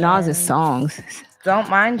Nas's songs. Don't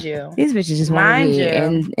mind you. These bitches just want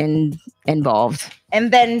to be involved.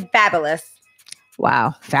 And then Fabulous.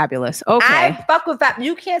 Wow, Fabulous. Okay. I fuck with Fab.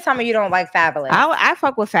 You can't tell me you don't like Fabulous. I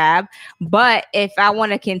fuck with Fab, but if I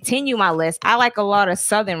want to continue my list, I like a lot of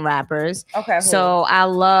Southern rappers. Okay. So I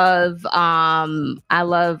love Bun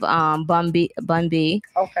B.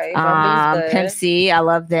 Okay. Good. Pimp C. I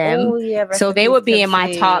love them. Oh, yeah, so they would be in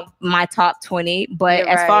my top 20. But You're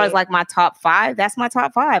as far right. as like my top 5, that's my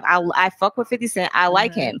top 5. I fuck with 50 Cent. I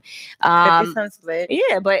like him. 50 Cent's lit.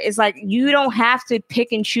 Yeah, but it's like you don't have to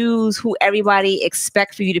pick and choose who everybody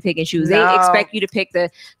expect for you to pick and choose. They expect you to pick the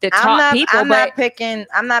top people. I'm not picking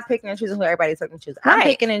and choosing who everybody's picking and choosing. Right. I'm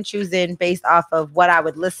picking and choosing based off of what I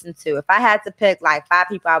would listen to. If I had to pick like 5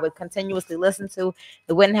 people I would continuously listen to,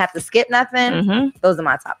 it wouldn't have to skip nothing. Those are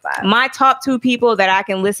my top 5. My top 2 people that I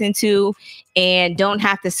can listen to and don't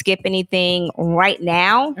have to skip anything right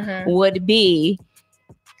now would be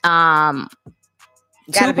Tupac.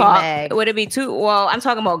 Would it be well, I'm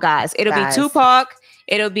talking about guys. It'll be Tupac.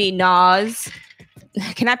 It'll be Nas.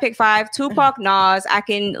 Can I pick 5? Tupac, Nas. I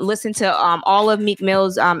can listen to all of Meek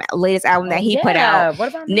Mill's latest album that he put out. What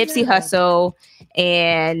about Nipsey Hussle,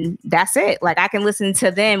 and that's it. Like I can listen to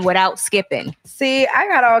them without skipping. See, I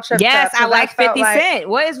got all tripped up. Yes, I like 50 Cent.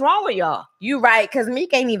 What is wrong with y'all? You right, because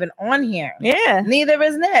Meek ain't even on here. Yeah. Neither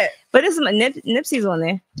is Nip. But it's Nipsey's on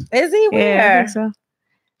there. Is he? Where? Yeah, I think so.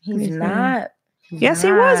 He's not. Yes,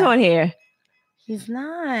 he was on here. He's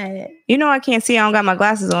not. You know I can't see. I don't got my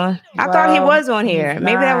glasses on. I thought he was on here.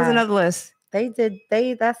 Maybe that was another list.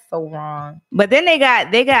 That's so wrong. But then they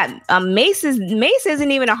got Mace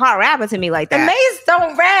isn't even a hot rapper to me like that. The Mace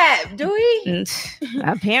don't rap, do he?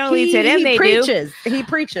 Apparently to them they preaches. do. He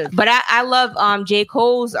preaches. But I love J.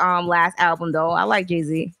 Cole's last album though. I like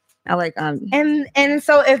Jay-Z. I like and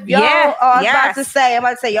so if y'all I'm about to say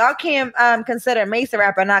y'all can't consider Mace a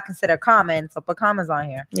rapper, not consider Common. So put Common's on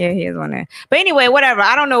here. Yeah, he is on there. But anyway, whatever.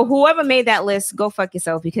 I don't know. Whoever made that list, go fuck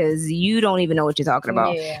yourself because you don't even know what you're talking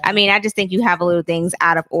about. Yeah. I mean, I just think you have a little things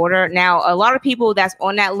out of order. Now, a lot of people that's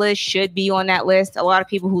on that list should be on that list. A lot of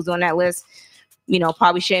people who's on that list,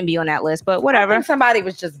 probably shouldn't be on that list, but whatever. I think somebody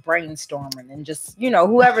was just brainstorming and just,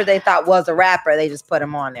 whoever they thought was a rapper, they just put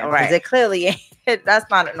him on there. Right. It clearly ain't. That's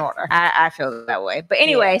not in order. I feel that way. But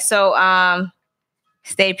anyway, so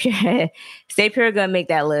Stay Pure. Stay Pure gonna make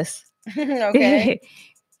that list. Okay.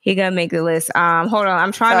 He gonna make the list. Hold on.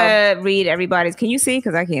 I'm trying to read everybody's. Can you see?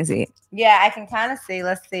 Because I can't see it. Yeah, I can kind of see.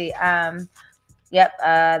 Let's see. Yep,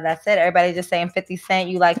 that's it. Everybody just saying 50 Cent.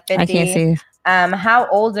 You like 50. I can't see. How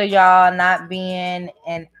old are y'all? Not being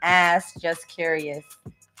an ass, just curious.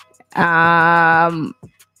 Well,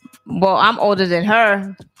 I'm older than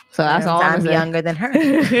her, so that's all I'm younger than her.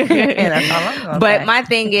 That's all I'm gonna but say. my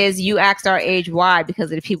thing is, you asked our age. Why?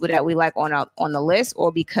 Because of the people that we like on the list,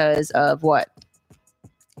 or because of what?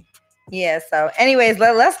 Yeah. So, anyways,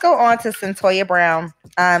 let's go on to Centoya Brown.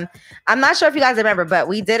 I'm not sure if you guys remember, but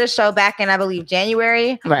we did a show back in, I believe,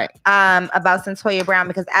 January, right? About Centoya Brown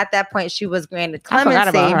because at that point she was granted clemency. I forgot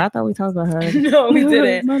about her. I thought we talked about her. No, we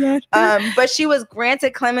didn't. My bad. But she was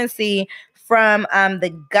granted clemency from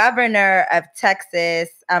the governor of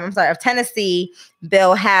Tennessee,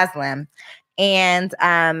 Bill Haslam. And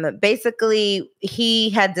basically, he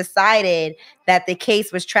had decided that the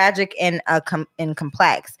case was tragic and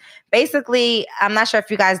complex. Basically, I'm not sure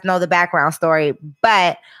if you guys know the background story,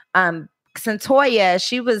 but Centoya,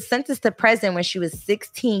 she was sentenced to prison when she was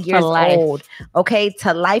 16 years old. Okay,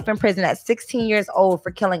 to life in prison at 16 years old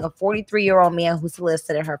for killing a 43-year-old man who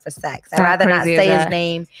solicited her for sex. I'd rather not say his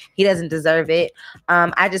name. He doesn't deserve it.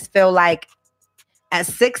 I just feel like at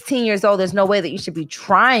 16 years old, there's no way that you should be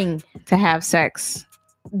trying to have sex.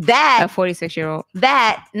 That a 46-year-old.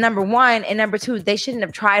 That number one, and number two, they shouldn't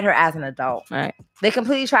have tried her as an adult. Right. They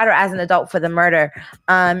completely tried her as an adult for the murder.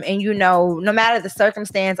 And no matter the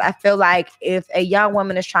circumstance, I feel like if a young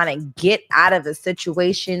woman is trying to get out of a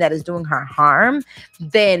situation that is doing her harm,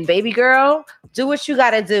 then baby girl, do what you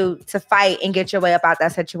got to do to fight and get your way up out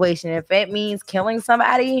that situation. If it means killing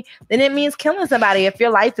somebody, then it means killing somebody. If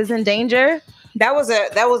your life is in danger. That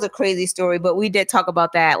was a crazy story, but we did talk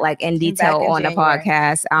about that like in detail on the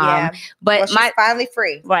podcast. But she's finally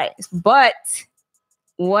free. Right. But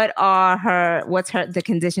what's the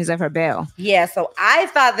conditions of her bail? Yeah, so I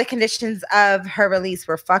thought the conditions of her release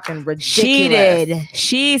were fucking ridiculous. She did.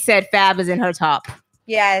 She said Fab is in her top.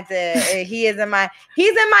 Yeah, I did. He's in my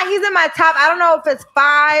top. I don't know if it's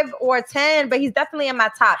 5 or 10, but he's definitely in my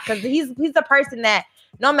top because he's the person that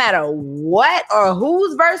no matter what or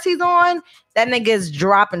whose verse he's on, that nigga's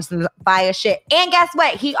dropping some fire shit. And guess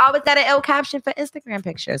what? He always got an L caption for Instagram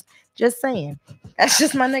pictures. Just saying. That's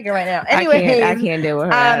just my nigga right now. Anyway, I can't deal with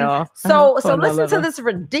her at all. So listen to this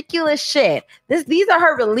ridiculous shit. These are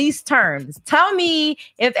her release terms. Tell me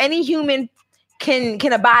if any human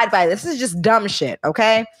can abide by this. This is just dumb shit,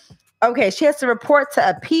 okay? Okay, she has to report to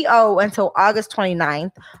a PO until August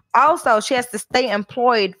 29th. Also, she has to stay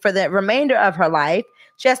employed for the remainder of her life.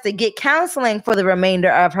 She has to get counseling for the remainder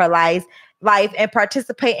of her life and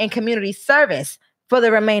participate in community service for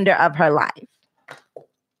the remainder of her life.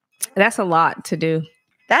 That's a lot to do.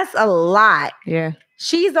 That's a lot. Yeah.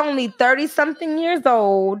 She's only 30-something years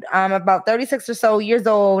old, about 36 or so years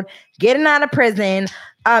old, getting out of prison.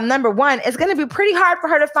 Number one, it's going to be pretty hard for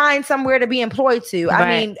her to find somewhere to be employed to.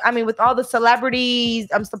 Right. I mean, with all the celebrities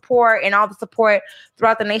support and all the support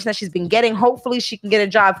throughout the nation that she's been getting, hopefully she can get a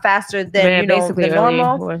job faster than basically the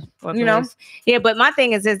normal. Yeah, but my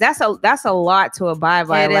thing is that's a lot to abide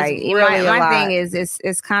by. It like is really my a lot. thing is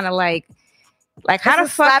it's kind of like how to the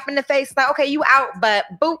fuck slap in the face? Like, okay, you out, but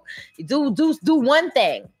boop, do one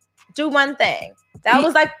thing. Do one thing. That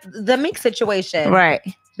was like the Meek situation, right?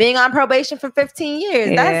 Being on probation for 15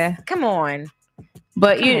 years. Yeah. Come on.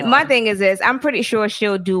 But my thing is this: I'm pretty sure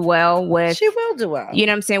she'll do well with. She will do well. You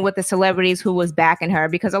know what I'm saying, with the celebrities who was backing her,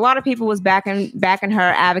 because a lot of people was backing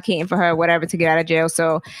her, advocating for her, whatever, to get out of jail.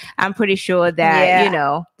 So I'm pretty sure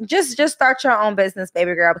that just start your own business,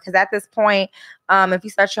 baby girl. Because at this point, if you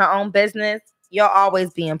start your own business, you'll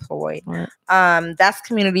always be employed. Right. That's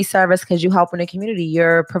community service because you help in the community.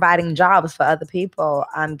 You're providing jobs for other people.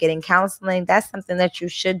 Getting counseling. That's something that you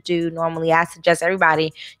should do normally. I suggest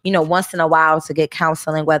everybody, once in a while to get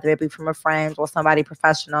counseling, whether it be from a friend or somebody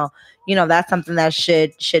professional. That's something that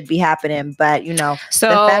should be happening. But so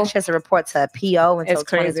the fact she has to report to a PO until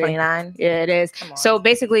 2029. Yeah, it is. So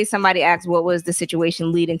basically, somebody asked what was the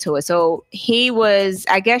situation leading to it. So she was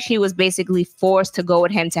basically forced to go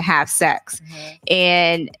with him to have sex. Mm-hmm.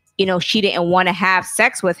 And she didn't want to have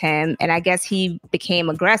sex with him, and I guess he became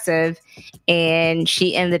aggressive, and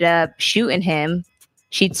she ended up shooting him.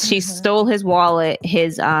 She stole his wallet,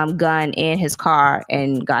 his gun, and his car,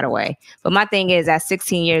 and got away. But my thing is, at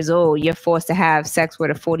 16 years old, you're forced to have sex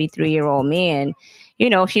with a 43-year-old man. She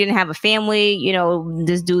didn't have a family.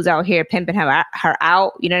 This dude's out here pimping her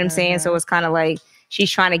out. You know what I'm saying? So it's kind of like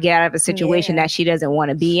she's trying to get out of a situation that she doesn't want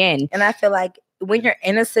to be in. And I feel like when you're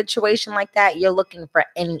in a situation like that, you're looking for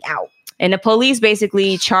any out. And the police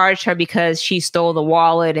basically charged her because she stole the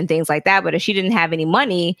wallet and things like that. But if she didn't have any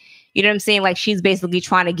money, you know what I'm saying? Like, she's basically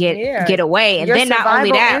trying to get away. And then not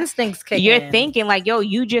only that, you're thinking like, yo,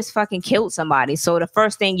 you just fucking killed somebody. So the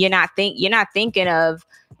first thing you're not thinking of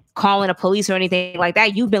calling the police or anything like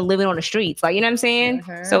that. You've been living on the streets. Like, you know what I'm saying?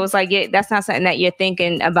 Mm-hmm. So it's like, that's not something that you're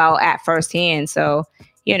thinking about at first hand. So,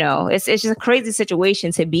 it's just a crazy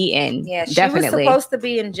situation to be in. Yeah, she definitely was supposed to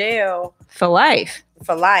be in jail for life.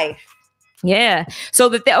 Yeah.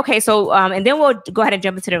 So and then we'll go ahead and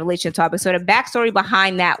jump into the relationship topic. So the backstory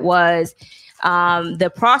behind that was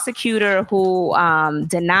the prosecutor who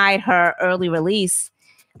denied her early release.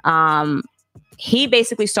 He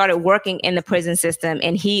basically started working in the prison system,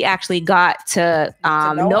 and he actually got to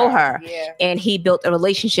know her. Yeah. And he built a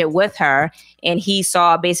relationship with her, and he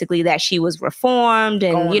saw basically that she was reformed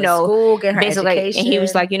and, going to school, get her basically, education. And he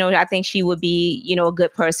was like, I think she would be, a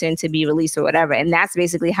good person to be released or whatever. And that's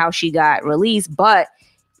basically how she got released. But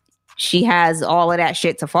she has all of that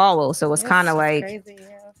shit to follow. So it's kind of like, crazy,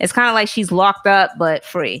 it's kind of like she's locked up, but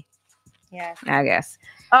free. Yeah. I guess.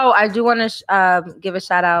 Oh, I do want to give a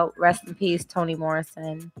shout out. Rest in peace, Toni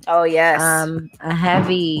Morrison. Oh, yes. A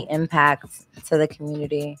heavy impact to the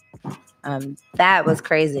community. That was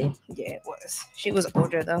crazy. Yeah, it was. She was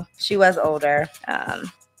older, though. She was older.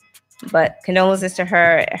 But condolences to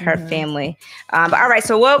her family. But all right,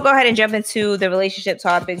 so we'll go ahead and jump into the relationship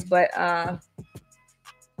topics. But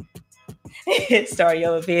sorry,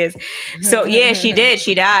 over his. So yeah, she did.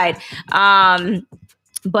 She died.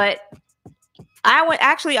 But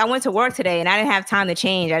I went to work today and I didn't have time to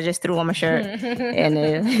change. I just threw on my shirt and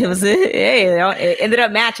it ended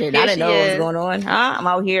up matching. I didn't know what was going on. I'm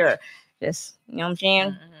out here just, you know what I'm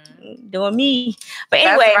saying? Doing me. But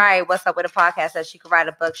anyway. That's right. What's up with a podcast that she could write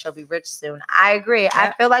a book? She'll be rich soon. I agree. Yeah.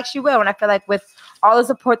 I feel like she will. And I feel like with all the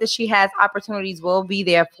support that she has, opportunities will be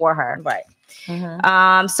there for her. Right.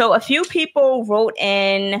 Mm-hmm. So a few people wrote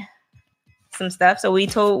in some stuff. So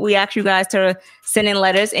we asked you guys to send in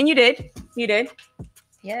letters, and you did.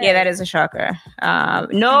 Yeah, that is a shocker.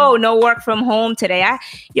 No work from home today.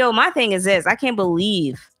 My thing is this: I can't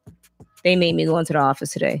believe they made me go into the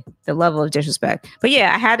office today. The level of disrespect. But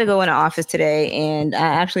yeah, I had to go in the office today, and I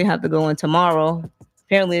actually have to go in tomorrow.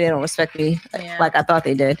 Apparently, they don't respect me like I thought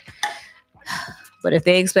they did. But if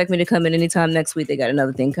they expect me to come in anytime next week, they got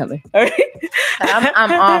another thing coming. All right.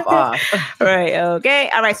 I'm off. Right. Okay.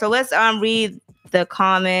 All right. So let's read the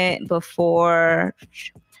comment before.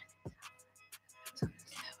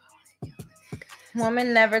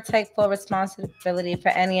 Women never take full responsibility for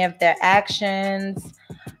any of their actions.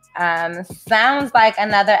 Sounds like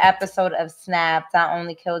another episode of Snapped. I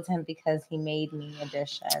only killed him because he made me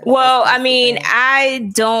edition. Well, I mean, I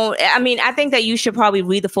think that you should probably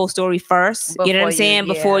read the full story first. You know what I'm saying?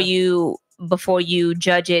 Before you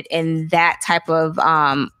judge it in that type of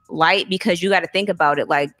light, because you got to think about it.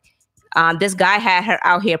 Like, this guy had her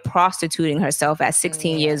out here prostituting herself at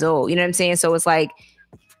 16 years old. You know what I'm saying? So it's like,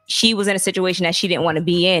 she was in a situation that she didn't want to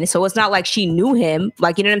be in. So it's not like she knew him.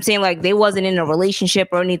 Like, you know what I'm saying? Like, they wasn't in a relationship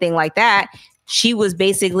or anything like that. She was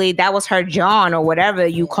basically, that was her John or whatever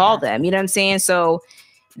you call them. You know what I'm saying? So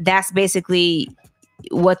that's basically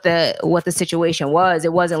what the situation was.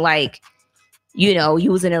 It wasn't like, you know,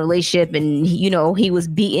 you was in a relationship and, you know, he was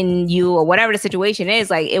beating you or whatever the situation is.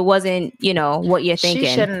 Like, it wasn't, you know, what you're thinking.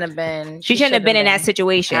 She shouldn't have been. She shouldn't have been in that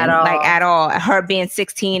situation at all. Her being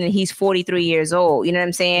 16 and he's 43 years old. You know what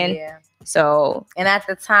I'm saying? Yeah. So, and at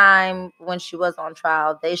the time when she was on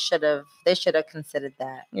trial, they should have considered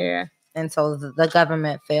that. Yeah. And so the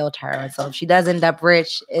government failed her. And so if she does end up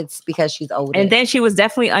rich, it's because she's older. And then she was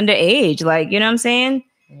definitely underage. Like, you know what I'm saying?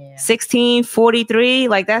 Yeah. 16, 43,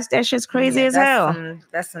 like that shit's crazy as hell.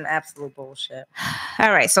 That's some absolute bullshit.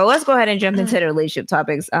 All right, so let's go ahead and jump into the relationship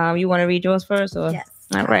topics. You want to read yours first? Or? Yes.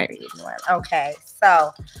 All right. Okay,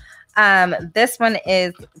 so this one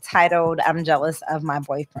is titled "I'm Jealous of My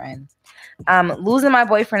Boyfriend." Losing my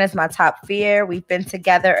boyfriend is my top fear. We've been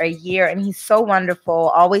together a year and he's so wonderful,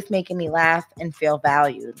 always making me laugh and feel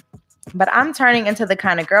valued. But I'm turning into the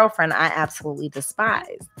kind of girlfriend I absolutely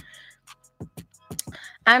despise.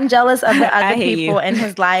 I'm jealous of the other people in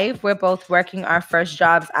his life. We're both working our first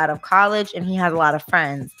jobs out of college and he has a lot of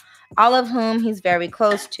friends, all of whom he's very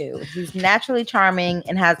close to. He's naturally charming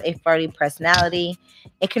and has a flirty personality.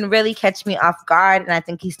 It can really catch me off guard, and I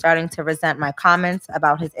think he's starting to resent my comments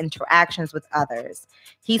about his interactions with others.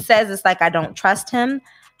 He says it's like I don't trust him.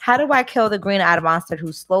 How do I kill the green-eyed monster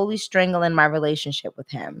who's slowly strangling my relationship with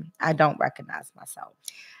him? I don't recognize myself.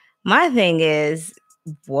 My thing is,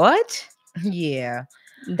 what? Yeah.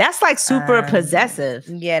 That's like super possessive.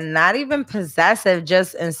 Yeah, not even possessive,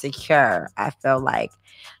 just insecure. I feel like,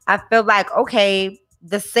 okay,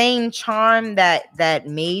 the same charm that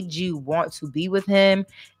made you want to be with him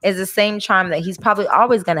is the same charm that he's probably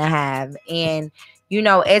always gonna have. And you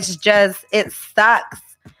know, it sucks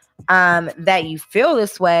that you feel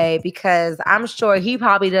this way, because I'm sure he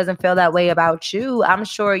probably doesn't feel that way about you. I'm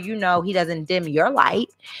sure, you know, he doesn't dim your light.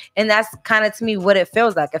 And that's kind of, to me, what it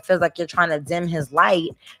feels like. It feels like you're trying to dim his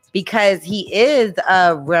light because he is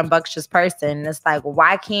a rambunctious person. It's like,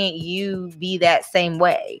 why can't you be that same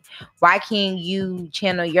way? Why can't you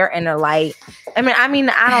channel your inner light? I mean,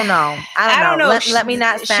 I don't know. I don't know. Let me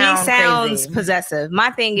not sound She sounds crazy. Possessive.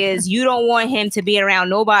 My thing is, you don't want him to be around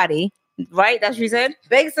nobody. Right? That's what she said?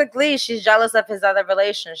 Basically, she's jealous of his other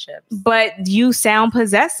relationships. But you sound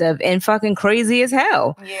possessive and fucking crazy as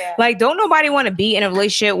hell. Yeah. Like, don't nobody want to be in a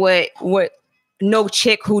relationship with no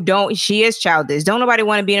chick who she is childish. Don't nobody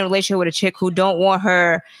want to be in a relationship with a chick who don't want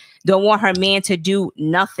her man to do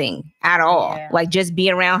nothing at all. Yeah. Like, just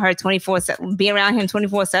be around her 24/7, be around him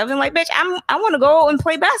 24/7. Like, bitch, I want to go and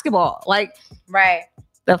play basketball. Like, right.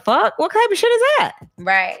 The fuck? What type of shit is that?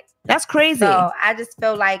 Right. That's crazy. So I just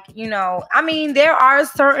feel like, you know, I mean, there are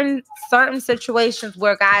certain situations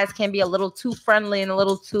where guys can be a little too friendly and a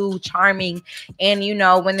little too charming, and you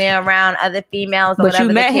know, when they're around other females, or but you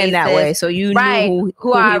met him that way, so you knew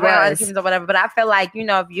who are he around was. Other females or whatever. But I feel like, you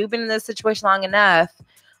know, if you've been in this situation long enough,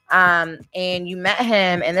 and you met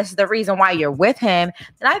him, and this is the reason why you're with him,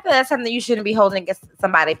 then I feel that's something you shouldn't be holding against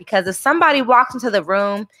somebody. Because if somebody walks into the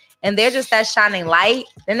room and they're just that shining light,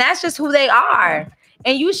 then that's just who they are.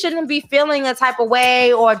 And you shouldn't be feeling a type of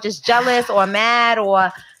way or just jealous or mad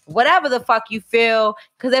or whatever the fuck you feel.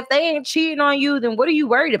 Because if they ain't cheating on you, then what are you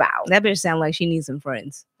worried about? That bitch sound like she needs some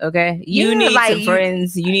friends. Okay, you need some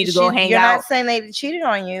friends. You need to go hang out. You're not saying they cheated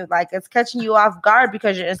on you. Like, it's catching you off guard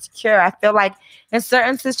because you're insecure. I feel like in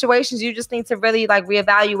certain situations, you just need to really like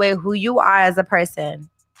reevaluate who you are as a person.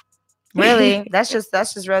 Really, that's just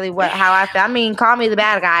really how I feel. I mean, call me the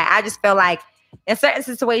bad guy. I just feel like in certain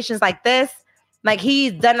situations like this, like,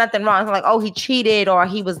 he's done nothing wrong. It's like, oh, he cheated, or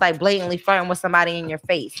he was like blatantly flirting with somebody in your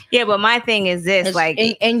face. Yeah, but my thing is this,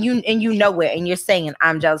 and you know it, and you're saying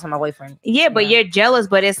I'm jealous of my boyfriend. Yeah, but you're jealous,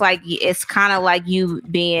 but it's like, it's kind of like you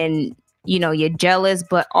being, you know, you're jealous,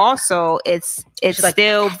 but also it's like,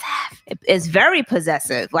 still it's very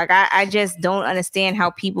possessive. Like, I just don't understand how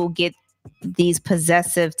people get these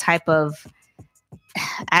possessive type of.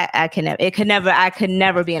 I could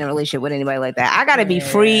never be in a relationship with anybody like that. I gotta be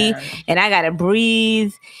free and I gotta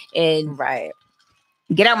breathe and right.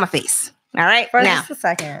 Get out my face. All right. For now, just a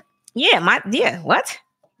second. What? Yeah,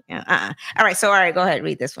 All right. Go ahead.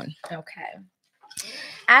 Read this one. Okay.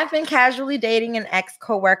 I've been casually dating an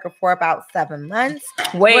ex-coworker for about 7 months.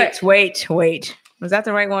 Wait. Was that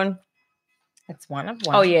the right one? It's one of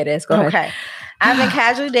one. Oh, yeah, it is. Go ahead. Okay. I've been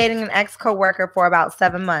casually dating an ex-coworker for about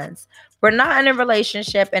 7 months. We're not in a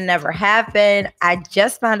relationship and never have been. I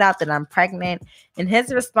just found out that I'm pregnant, and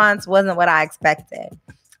his response wasn't what I expected.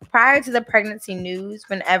 Prior to the pregnancy news,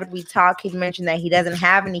 whenever we talk, he'd mentioned that he doesn't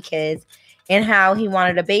have any kids and how he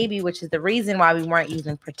wanted a baby, which is the reason why we weren't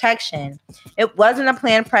using protection. It wasn't a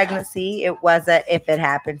planned pregnancy. It was a if it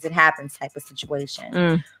happens type of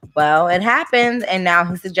situation. Well, it happened, and now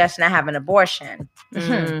he's suggesting I have an abortion.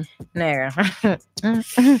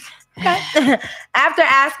 After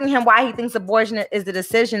asking him why he thinks abortion is the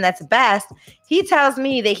decision that's best, he tells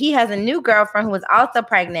me that he has a new girlfriend who is also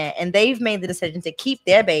pregnant, and they've made the decision to keep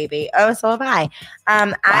their baby. Oh, so have I.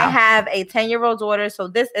 Wow. I have a 10-year-old daughter, so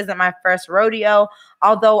this isn't my first rodeo.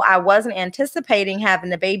 Although I wasn't anticipating having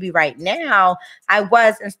the baby right now, I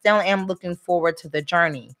was and still am looking forward to the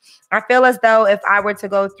journey. I feel as though if I were to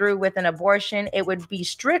go through with an abortion, it would be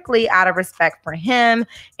strictly out of respect for him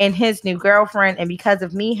and his new girlfriend, and because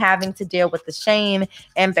of me having to deal with the shame,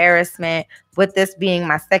 embarrassment, with this being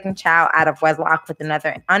my second child out of wedlock with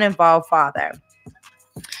another uninvolved father.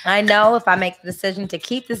 I know if I make the decision to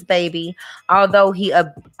keep this baby, although he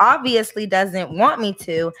obviously doesn't want me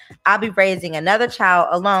to, I'll be raising another child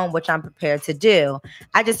alone, which I'm prepared to do.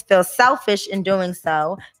 I just feel selfish in doing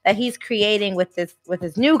so, that he's creating with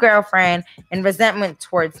his new girlfriend and resentment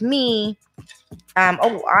towards me.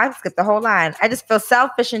 I skipped the whole line. I just feel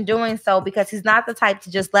selfish in doing so because he's not the type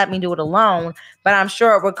to just let me do it alone, but I'm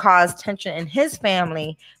sure it would cause tension in his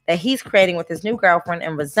family that he's creating with his new girlfriend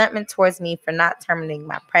and resentment towards me for not terminating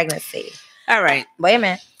my pregnancy. All right. Wait a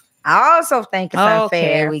minute. I also think it's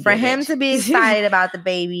unfair for him to be excited about the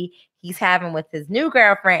baby he's having with his new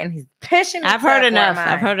girlfriend, and he's pushing. I've heard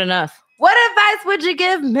enough. What advice would you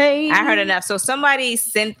give me? I heard enough. So somebody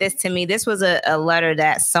sent this to me. This was a letter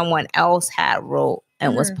that someone else had wrote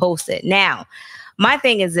and was posted. Now, my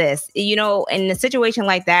thing is this, in a situation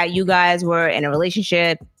like that, you guys were in a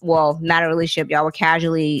relationship. Well, not a relationship. Y'all were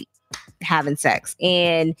casually having sex,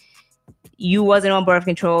 and you wasn't on birth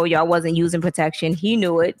control. Y'all wasn't using protection. He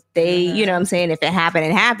knew it. You know what I'm saying? If it happened,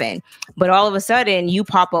 it happened. But all of a sudden, you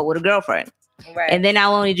pop up with a girlfriend. Right. And then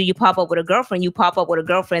not only do you pop up with a girlfriend, you pop up with a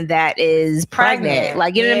girlfriend that is pregnant.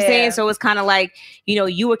 Like, you know what I'm saying? So it's kind of like,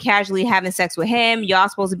 you were casually having sex with him. Y'all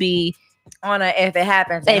supposed to be on a if it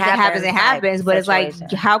happens, it happens. But situation.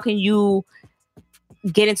 It's like, how can you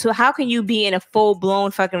be in a full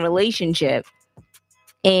blown fucking relationship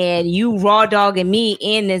and you raw dogging me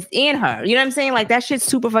in her? You know what I'm saying? Like, that shit's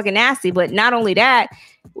super fucking nasty. But not only that,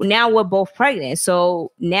 now we're both pregnant.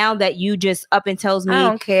 So now that you just up and tells me, I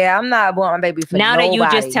don't care. I'm not wanting my baby for now nobody.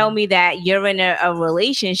 That you just tell me that you're in a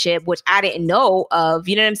relationship, which I didn't know of.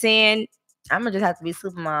 You know what I'm saying? I'm gonna just have to be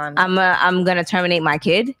super mom. I'm gonna terminate my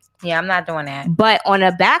kid. Yeah, I'm not doing that. But on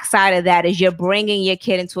the backside of that is you're bringing your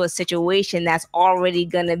kid into a situation that's already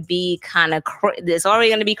gonna be it's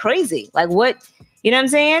already gonna be crazy. Like, what? You know what I'm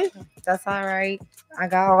saying? That's all right. I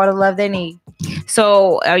got all the love they need.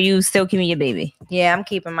 So are you still keeping your baby? Yeah, I'm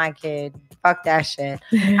keeping my kid. Fuck that shit.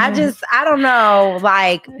 I don't know.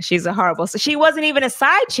 Like, she's a horrible. So she wasn't even a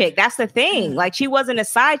side chick. That's the thing. Like, she wasn't a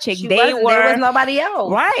side chick. There was nobody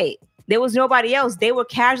else. Right. There was nobody else. They were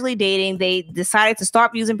casually dating. They decided to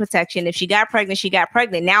stop using protection. If she got pregnant, she got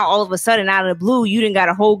pregnant. Now, all of a sudden, out of the blue, you didn't got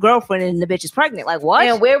a whole girlfriend and the bitch is pregnant. Like, what?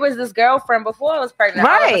 And where was this girlfriend before I was pregnant?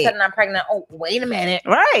 Right. All of a sudden, I'm pregnant. Oh, wait a minute.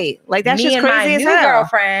 Right. Like, that's just crazy as hell. Me and my new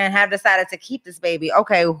girlfriend have decided to keep this baby.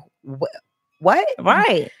 Okay. What?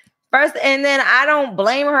 Right. First, and then I don't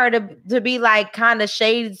blame her to be like kind of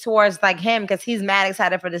shaded towards like him because he's mad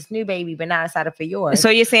excited for this new baby, but not excited for yours. So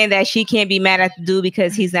you're saying that she can't be mad at the dude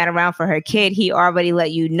because he's not around for her kid. He already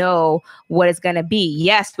let you know what it's gonna be.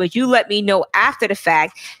 Yes, but you let me know after the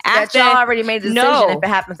fact. After y'all already made the decision if it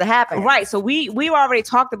happens to happen. Right. So we already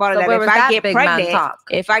talked about it. That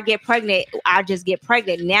if I get pregnant, I just get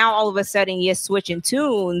pregnant. Now all of a sudden you're switching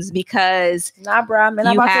tunes because nah, bro. I'm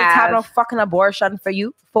about to have no fucking abortion for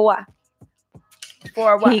you. For what?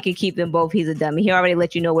 For what? He could keep them both. He's a dummy. He already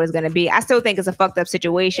let you know what it's going to be. I still think it's a fucked up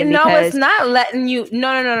situation. No, it's not letting you.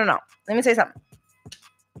 No. Let me say something.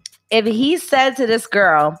 If he said to this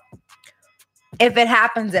girl, if it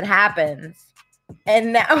happens, it happens.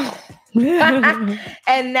 And now,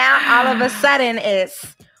 and now all of a sudden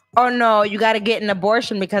it's, oh no, you got to get an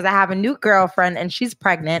abortion because I have a new girlfriend and she's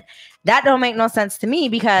pregnant. That don't make no sense to me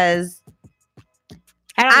because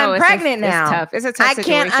I don't know. I'm pregnant now. It's tough. It's a tough I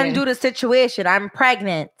situation. can't undo the situation. I'm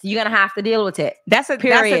pregnant. You're gonna have to deal with it. That's a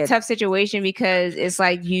Period. tough situation because it's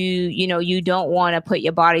like you don't want to put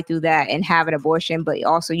your body through that and have an abortion, but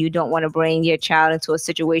also you don't want to bring your child into a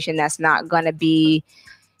situation that's not gonna be,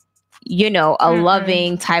 a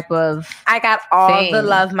loving type of. I got all thing. the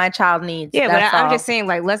love my child needs. Yeah, That's but I'm all. just saying,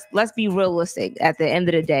 like, let's be realistic at the end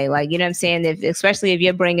of the day. Like, you know what I'm saying? Especially if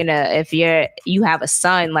you're bringing you have a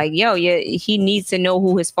son, like, he needs to know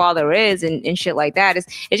who his father is and shit like that. It's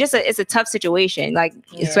just a tough situation, like,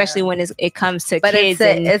 especially when it comes to kids.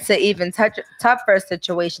 It's an even tougher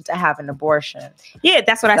situation to have an abortion. Yeah,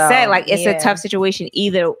 that's what I said. Like, it's a tough situation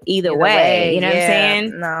either way. You know what I'm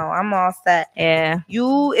saying? No, I'm all set. Yeah.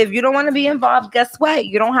 If you don't want to be involved, guess what?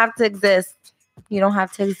 You don't have to exist. You don't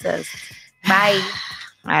have to exist. Bye.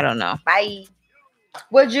 I don't know. Bye.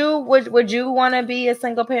 Would you want to be a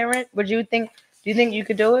single parent? Do you think you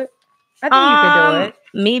could do it? I think you could do it.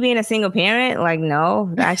 Me being a single parent, like, no,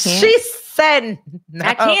 I can't. She said no.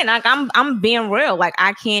 I can't. Like, I'm being real. Like,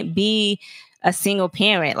 I can't be a single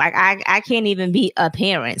parent. Like, I can't even be a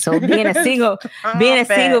parent. So being a single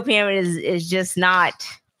parent is just not.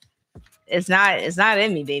 It's not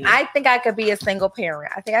in me, baby. I think I could be a single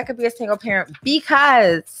parent.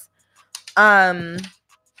 Because, like,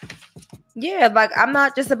 I'm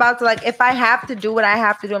not just about to, like, if I have to do what I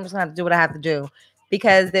have to do, I'm just gonna have to do what I have to do.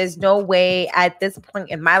 Because there's no way at this point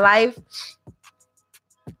in my life,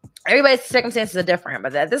 everybody's circumstances are different,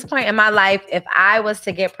 but at this point in my life, if I was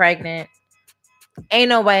to get pregnant, ain't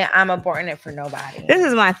no way I'm aborting it for nobody. This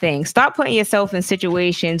is my thing. Stop putting yourself in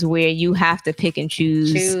situations where you have to pick and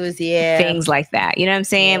choose things like that. You know what I'm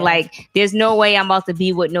saying? Yeah. Like, there's no way I'm about to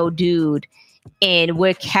be with no dude and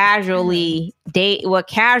we're casually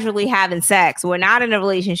having sex. We're not in a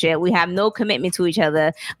relationship. We have no commitment to each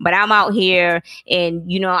other, but I'm out here and,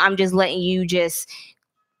 I'm just letting you just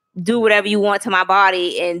do whatever you want to my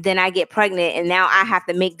body, and then I get pregnant, and now I have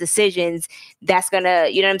to make decisions that's gonna,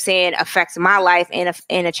 affect my life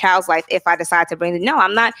and a child's life if I decide to bring it. No,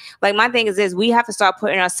 I'm not. Like, my thing is this: we have to start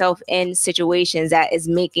putting ourselves in situations that is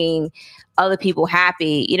making other people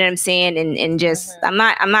happy. You know what I'm saying? And just I'm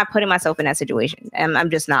not putting myself in that situation. I'm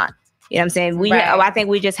just not. You know what I'm saying? I think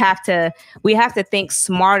we just have to think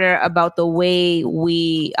smarter about the way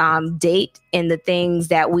we date and the things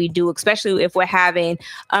that we do, especially if we're having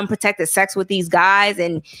unprotected sex with these guys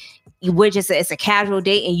and it's a casual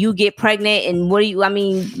date and you get pregnant and what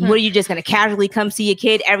are you just going to casually come see your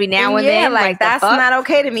kid every now and then? Like that's not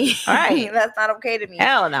okay to me. All right. That's not okay to me.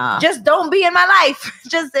 Hell no. Just don't be in my life.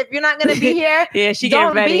 Just if you're not going to be here,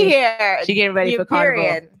 don't be here. She getting ready for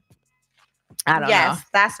Carnival. I don't know. Yes,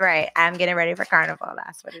 that's right. I'm getting ready for Carnival.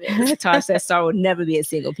 That's what it is. Tosh said Star will never be a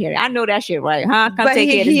single parent. I know that shit, right? Huh? Come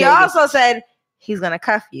take care of this baby. He also said he's gonna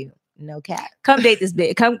cuff you. No cap. Come date this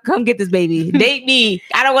baby. Come get this baby. Date me.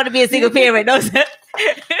 I don't want to be a single parent. No, come date me.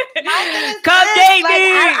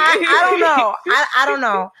 I don't know.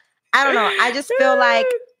 I don't know. I just feel like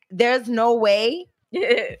there's no way.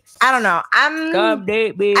 I don't know. Come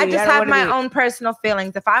date me. I just have my own personal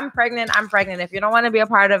feelings. If I'm pregnant, I'm pregnant. If you don't want to be a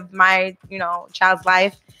part of my, child's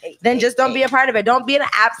life, then just don't be a part of it. Don't be an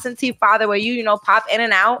absentee father where you, pop in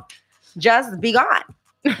and out. Just be gone.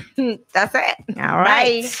 That's it. All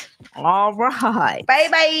right. Bye. All right.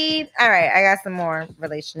 Bye. All right. I got some more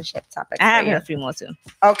relationship topics. I have a few more too.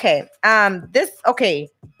 Okay. I don't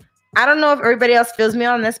know if everybody else feels me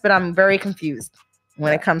on this, but I'm very confused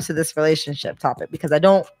when it comes to this relationship topic because I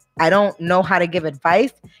don't know how to give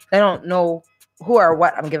advice. I don't know who or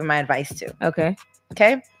what I'm giving my advice to. Okay.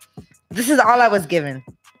 This is all I was given.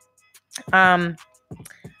 I'm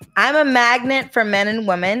a magnet for men and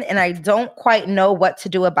women, and I don't quite know what to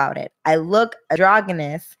do about it. I look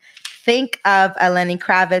androgynous. Think of a Lenny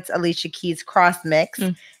Kravitz, Alicia Keys cross mix.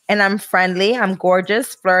 And I'm friendly. I'm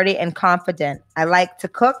gorgeous, flirty, and confident. I like to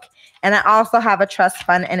cook. And I also have a trust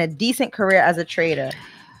fund and a decent career as a trader.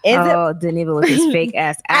 Deneva with his fake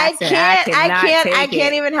ass accent. I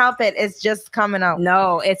can't even help it. It's just coming out.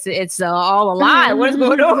 No, it's all a lie. What is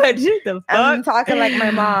going on? The fuck? I'm talking like my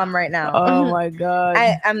mom right now. Oh my god.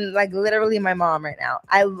 I'm like literally my mom right now.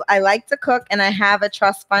 I like to cook and I have a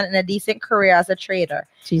trust fund and a decent career as a trader.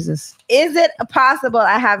 Jesus. Is it possible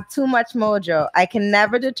I have too much mojo? I can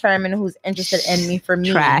never determine who's interested in me for me.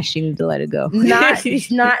 Trash. You need to let it go. Not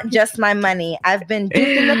just my money. I've been duped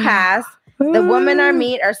in the past. The women I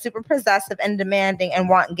meet are super possessive and demanding and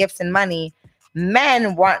want gifts and money.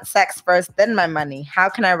 Men want sex first, then my money. How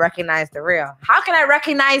can I recognize the real? How can I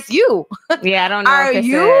recognize you? Yeah, I don't know. I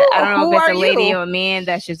don't know if it's a lady or a man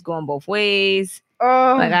that's just going both ways.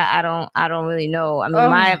 Oh, Like I don't really know. I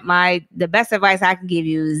mean, the best advice I can give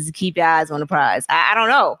you is keep your eyes on the prize. I don't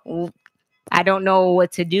know. I don't know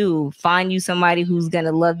what to do. Find you somebody who's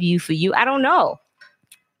gonna love you for you. I don't know.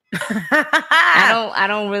 I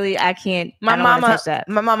don't really. I can't. My I don't mama. touch that.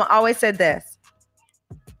 My mama always said this.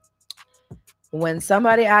 When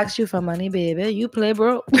somebody asks you for money, baby, you play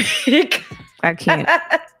broke. I can't.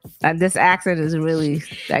 This accent is really.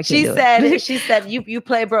 She said you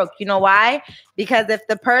play broke. You know why? Because if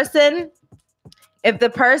the person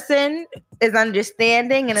is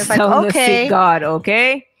understanding and it's like, okay, God,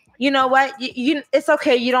 okay, you know what, you it's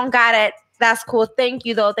okay. You don't got it. That's cool. Thank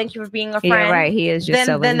you though. Thank you for being a friend. Yeah, right. He is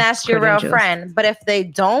just then that's your real friend. But if they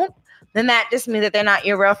don't, then that just means that they're not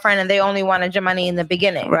your real friend and they only wanted your money in the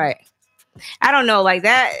beginning. Right. I don't know, like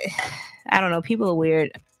that. I don't know. People are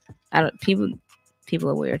weird. People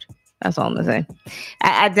are weird. That's all I'm gonna say.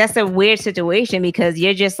 That's a weird situation because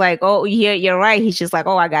you're just like, oh, yeah, you're right. He's just like,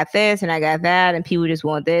 oh, I got this and I got that, and people just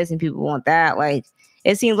want this and people want that. Like,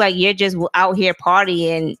 it seems like you're just out here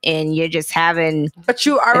partying and you're just having. But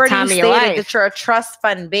you already stated that you're a trust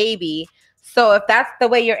fund baby. So if that's the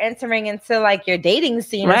way you're entering into like your dating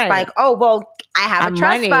scene, it's like, oh, well, I have a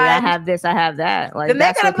trust fund. I have this, I have that. Like, then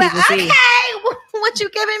that's what people see. Okay, what you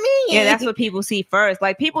giving me? Yeah, that's what people see first.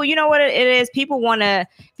 Like, people, you know what it is? People want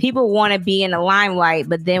to be in the limelight,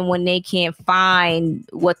 but then when they can't find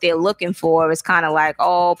what they're looking for, it's kind of like,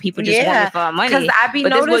 oh, people just want it for money. Because but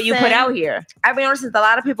that's what you put out here. I've been noticing a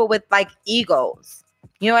lot of people with like egos.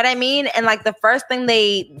 You know what I mean? And like the first thing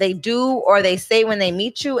they do or they say when they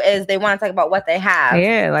meet you is they want to talk about what they have.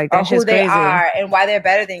 Yeah, like that's or who they crazy. are and why they're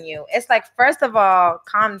better than you. It's like, first of all,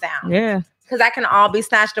 calm down. Yeah. Because that can all be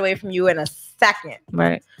snatched away from you in a second.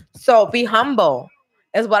 Right. So be humble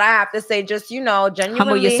is what I have to say. Just, you know, genuinely.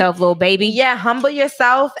 Humble yourself, little baby. Yeah, humble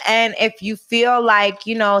yourself. And if you feel like,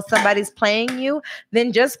 you know, somebody's playing you,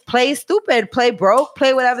 then just play stupid, play broke,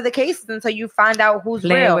 play whatever the case is until you find out who's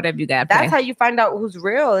real. Whatever you got. That's how you find out who's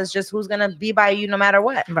real. Is just who's going to be by you no matter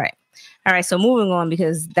what. Right. All right. So moving on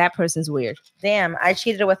because that person's weird. Damn, I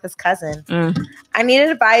cheated with his cousin. I needed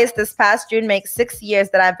advice. This past June makes 6 years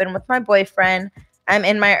that I've been with my boyfriend. I'm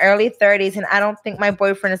in my early 30s and I don't think my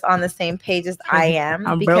boyfriend is on the same page as I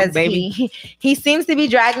am because broke, baby. He seems to be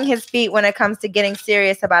dragging his feet when it comes to getting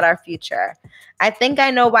serious about our future. I think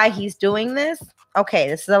I know why he's doing this. Okay,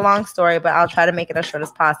 this is a long story, but I'll try to make it as short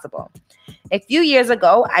as possible. A few years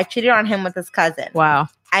ago, I cheated on him with his cousin. Wow.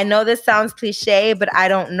 I know this sounds cliche, but I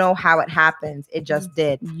don't know how it happened. It just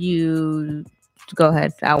did. You go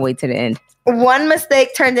ahead. I'll wait to the end. One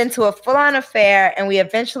mistake turned into a full-on affair and we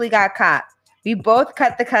eventually got caught. We both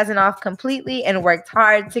cut the cousin off completely and worked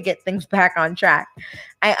hard to get things back on track.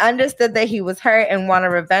 I understood that he was hurt and wanted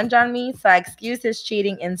revenge on me, so I excused his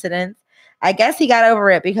cheating incidents. I guess he got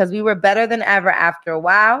over it because we were better than ever after a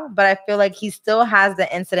while, but I feel like he still has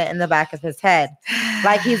the incident in the back of his head.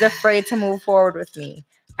 Like he's afraid to move forward with me.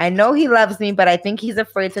 I know he loves me, but I think he's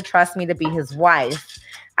afraid to trust me to be his wife.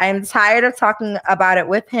 I am tired of talking about it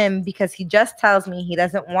with him because he just tells me he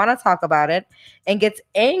doesn't want to talk about it and gets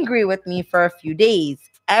angry with me for a few days.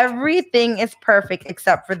 Everything is perfect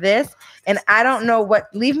except for this. And I don't know what,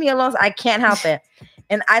 leave me alone. I can't help it.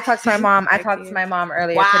 And I talked to my mom. I talked to my mom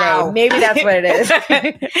earlier today. Maybe that's what it is.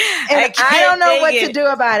 And I don't know what to do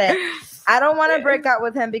about it. I don't want to break up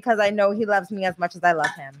with him because I know he loves me as much as I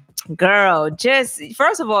love him. Girl, just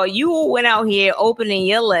first of all, you went out here opening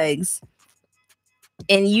your legs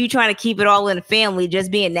and you trying to keep it all in the family,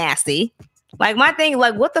 just being nasty. Like my thing,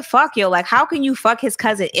 like what the fuck, yo? Like how can you fuck his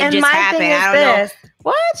cousin? It just happened. I don't know.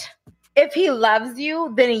 What? If he loves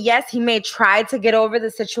you, then yes, he may try to get over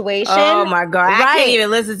the situation. Oh my God. Right. I can't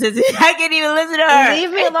even listen to this. I can't even listen to her.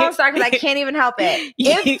 Leave me alone, sorry, because I can't even help it.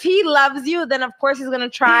 If he loves you, then of course he's going to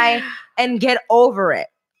try and get over it.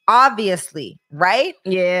 Obviously, right?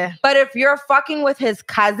 Yeah. But if you're fucking with his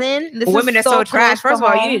cousin, women are so trash. First of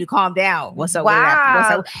all, you need to calm down. What's up with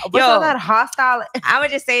that? What's up with that hostile? I'm gonna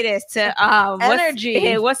just say this to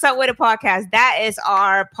energy. What's up with the podcast? That is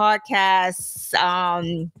our podcast.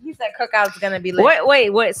 He said cookout's gonna be lit.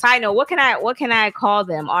 Wait. Side note, what can I call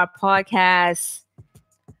them? Our podcast,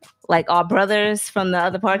 like our brothers from the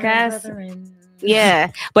other podcast. Yeah,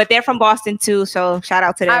 but they're from Boston too, so shout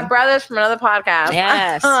out to them. Our brothers from another podcast.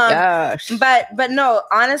 Yes, gosh. But no,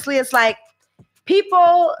 honestly, it's like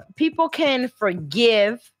people can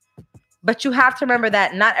forgive, but you have to remember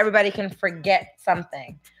that not everybody can forget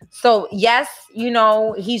something. So yes, you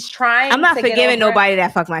know he's trying. I'm not forgiving nobody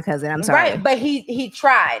that fucked my cousin. I'm sorry, right? But he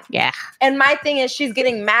tried. Yeah. And my thing is, she's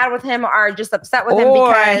getting mad with him or just upset with him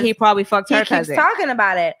because he probably fucked her cousin. He keeps talking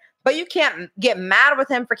about it. But you can't get mad with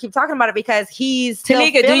him for keep talking about it because he's still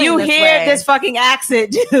Tanika, do you hear this fucking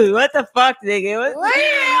accent, dude? What the fuck, nigga?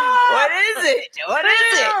 What is it? What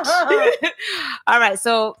is it? All right,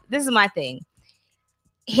 so this is my thing.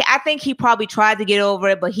 I think he probably tried to get over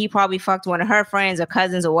it, but he probably fucked one of her friends or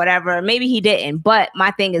cousins or whatever. Maybe he didn't. But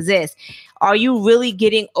my thing is this: are you really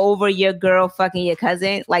getting over your girl fucking your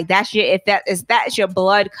cousin? Like that's your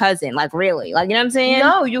blood cousin? Like really? Like you know what I'm saying?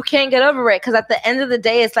 No, you can't get over it because at the end of the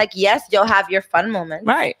day, it's like yes, you'll have your fun moments,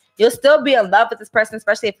 right? You'll still be in love with this person,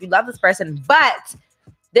 especially if you love this person. But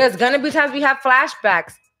there's gonna be times we have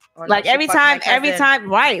flashbacks. Like every time,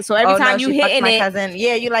 right? So every time you hitting my cousin,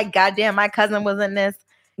 yeah, you like, goddamn, my cousin was in this.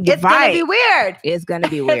 It's gonna be weird. It's gonna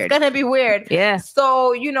be weird. It's gonna be weird. Yeah.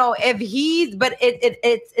 So if he's, but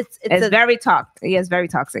it's very toxic. Yeah, it's very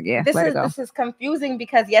toxic. Yeah. This is confusing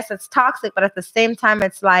because yes, it's toxic, but at the same time,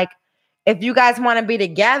 it's like if you guys want to be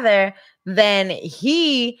together, then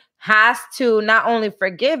he has to not only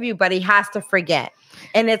forgive you, but he has to forget.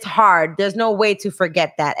 And it's hard. There's no way to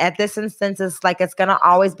forget that. At this instance, it's like it's gonna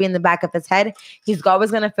always be in the back of his head. He's always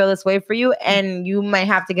gonna feel this way for you, and you might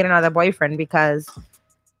have to get another boyfriend because.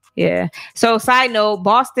 Yeah. So side note,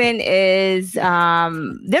 Boston is there's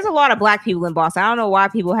a lot of black people in Boston. I don't know why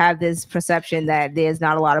people have this perception that there's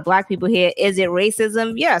not a lot of black people here. Is it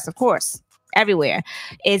racism? Yes, of course. Everywhere.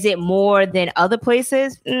 Is it more than other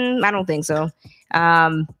places? I don't think so.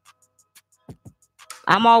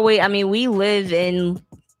 We live in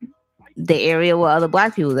the area where other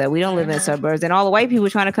black people live. We don't live in the suburbs, and all the white people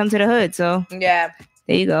trying to come to the hood. So yeah,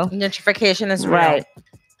 there you go. Gentrification is real.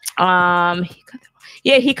 Right.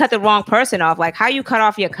 He cut the wrong person off. Like, how you cut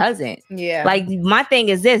off your cousin? Yeah. Like, my thing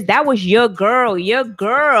is this: that was your girl. You know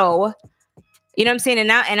what I'm saying?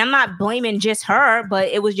 And I'm not blaming just her, but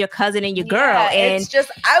it was your cousin and your girl. And it's just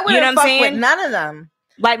I wouldn't fuck with none of them.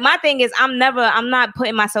 Like, my thing is, I'm not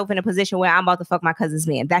putting myself in a position where I'm about to fuck my cousin's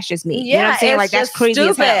man. That's just me. Yeah, you know what I'm saying? Like, that's crazy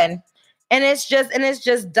as hell. And it's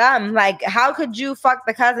just dumb. Like, how could you fuck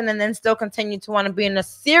the cousin and then still continue to want to be in a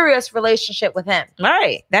serious relationship with him?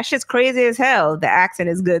 Right. That shit's crazy as hell. The accent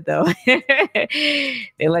is good though. They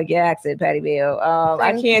like your accent, Patty Bell.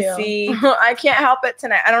 I can't see. I can't help it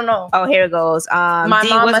tonight. I don't know. Oh, here it goes. My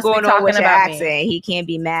mom what's must going be on with your accent? Me. He can't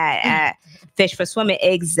be mad at Fish for Swimming.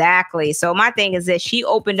 Exactly. So my thing is that she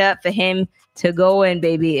opened up for him to go in,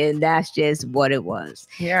 baby, and that's just what it was.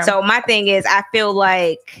 Yeah. So my thing is, I feel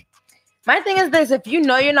like. My thing is this: if you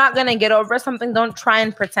know you're not gonna get over something, don't try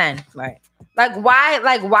and pretend. Right. Like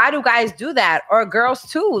why do guys do that? Or girls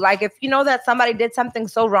too? Like if you know that somebody did something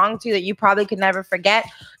so wrong to you that you probably could never forget,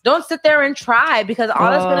 don't sit there and try because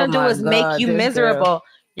all it's gonna do is make you miserable. Girl.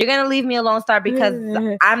 You're gonna leave me alone, Star, because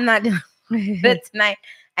I'm not doing it tonight.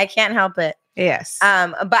 I can't help it. Yes.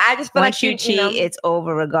 But I just feel once like you cheat, it's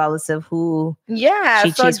over regardless of who. Yeah.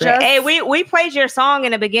 She cheats with. Hey, we played your song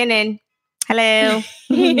in the beginning. Hello.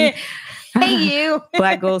 Hey you,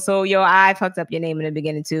 Black girl. So I fucked up your name in the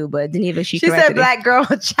beginning too, but Deneva, she said Black girl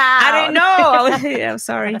child. I didn't know. I'm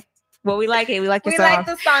sorry. Well, we like it. We like the song. We like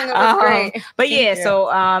the song. It was great. But so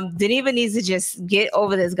Deneva needs to just get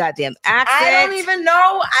over this goddamn accent. I don't even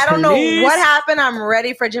know. I don't know what happened. I'm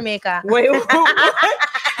ready for Jamaica. Wait,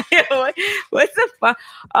 what's the fuck?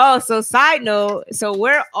 Oh, so side note. So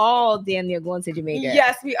we're all damn near going to Jamaica.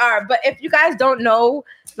 Yes, we are. But if you guys don't know,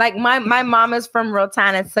 like my mom is from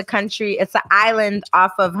Rotan. It's a country. It's an island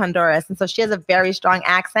off of Honduras, and so she has a very strong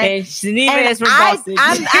accent. And Geneva is from Boston.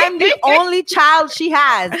 I'm the only child she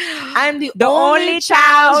has. I'm the only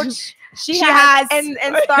child she has. And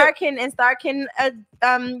Star can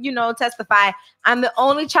testify. I'm the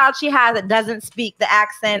only child she has that doesn't speak the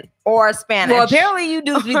accent or Spanish. Well, apparently you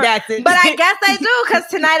do speak the accent. But I guess I do, because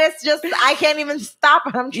tonight it's just I can't even stop.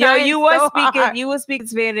 I'm trying. You were speaking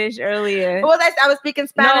Spanish earlier. What was I was speaking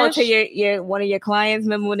Spanish. No, to your one of your clients.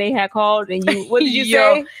 Remember when they had called and you? What did you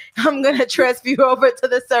say? I'm gonna transfer you over to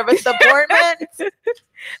the service department.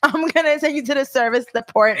 I'm gonna take you to the service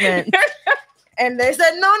department. And they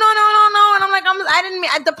said, no. And I'm like, I didn't mean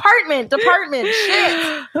department.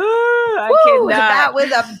 Shit. I cannot. That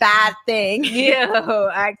was a bad thing. Yo,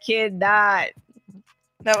 I cannot.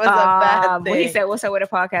 That was a bad thing. When he said, what's up with the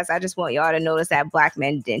podcast? I just want y'all to notice that black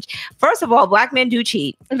men didn't. First of all, black men do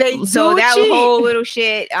cheat. They do so that cheat. Whole little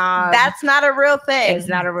shit. That's not a real thing. It's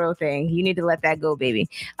not a real thing. You need to let that go, baby.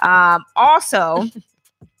 Also...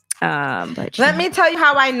 but let me tell you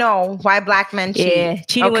how I know why black men cheat. Yeah,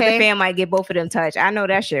 cheating with the fam might get both of them touched. I know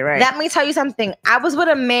that shit, right? Let me tell you something. I was with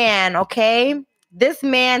a man, okay? This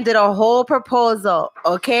man did a whole proposal,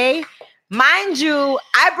 okay? Mind you,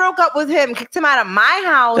 I broke up with him, kicked him out of my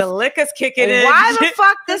house. The liquor's kicking in. Why the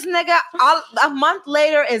fuck this nigga a month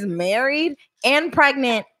later is married and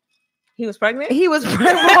pregnant He was pregnant? He was pregnant.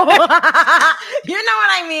 You know what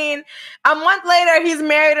I mean? A month later, he's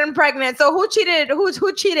married and pregnant. So who cheated?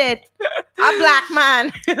 Who cheated? A black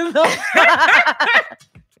man.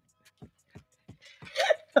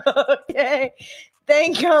 Okay.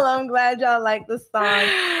 Thank y'all. I'm glad y'all like the song.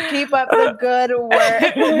 Keep up the good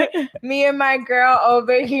work. Me and my girl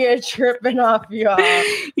over here tripping off y'all.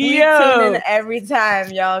 We tune in every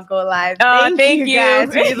time y'all go live. Thank you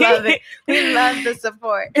guys. We love it. We love the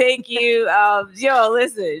support. Thank you. Yo,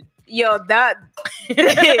 listen. Yo, that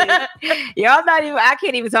y'all not even. I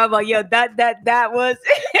can't even talk about yo. That was.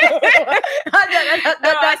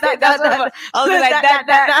 I was like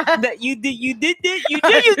that. You did. Then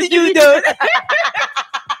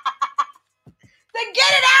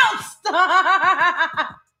get it out.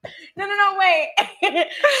 Stop. No, wait.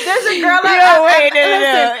 There's a girl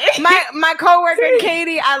my coworker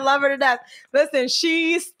Katie, I love her to death. Listen,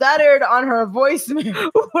 she stuttered on her voicemail.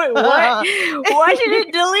 Wait, what? Why she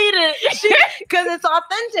didn't delete it? Because it's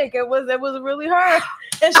authentic. It was really her.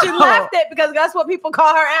 And she left it because that's what people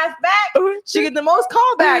call her ass back. She get the most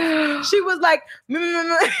callbacks. She was like, leave me a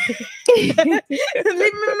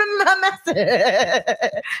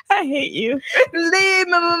message. I hate you. Leave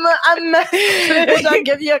me a message. I'll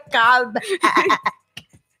give you a call back.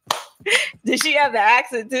 Did she have the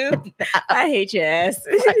accent too? I hate your ass.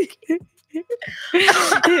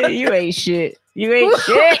 You ain't shit. You ain't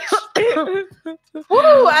shit. Woo!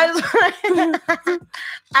 All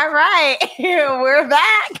right, we're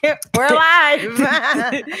back. We're live.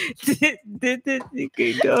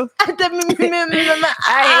 Go.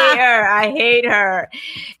 I hate her.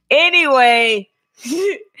 Anyway,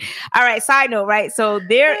 all right. Side note, right? So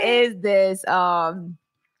there is this. I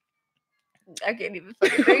can't even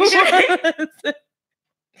fucking picture.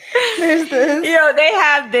 There's this. You know, they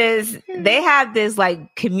have this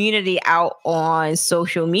like community out on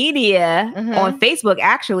social media, on Facebook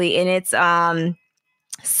actually, and it's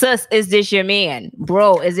sis, is this your man?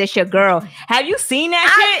 Bro, is this your girl? Have you seen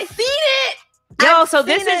that shit? I've seen it. Yo, so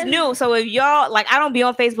this is new. So if y'all like, I don't be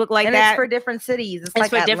on Facebook like and that. It's for different cities. It's like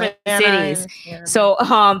for different cities. Yeah. So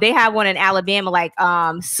they have one in Alabama, like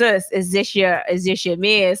sis, is this your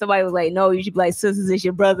man? Somebody was like, no, you should be like, sis, is this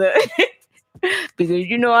your brother? Because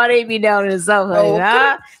you know how they be down in the South, like,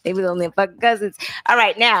 huh? They be only fucking cousins. All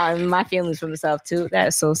right, now my family's from the South too.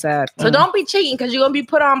 That's so sad. So don't be cheating because you're gonna be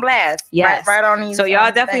put on blast. Yes, right on these. So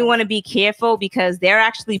y'all definitely want to be careful because they're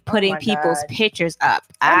actually putting people's pictures up.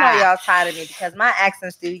 I know y'all tired of me because my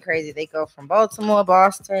accents do be crazy. They go from Baltimore,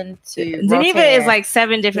 Boston to Geneva is like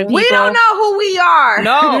 7 different people. We don't know who we are.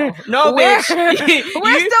 No, bitch. We're still trying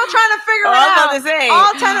to figure it out. I was about to say,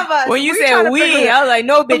 all 10 of us. When you said we, I was like,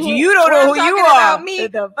 no, bitch, you don't know who you are. Me.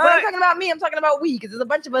 When I'm talking about me, I'm talking about we, because there's a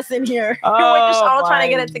bunch of us in here. We're just all trying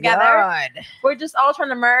to get it together. God. We're just all trying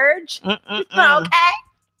to merge. Okay.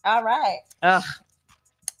 All right. Ugh.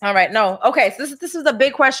 All right. No. Okay. So this is a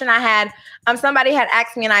big question I had. Somebody had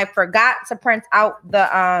asked me, and I forgot to print out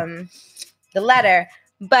the letter.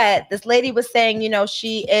 But this lady was saying, you know,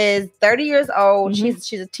 she is 30 years old.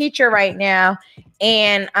 She's a teacher right now,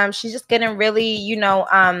 and she's just getting really, you know,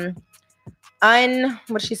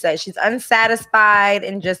 what she said, she's unsatisfied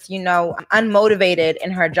and just, you know, unmotivated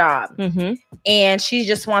in her job. And she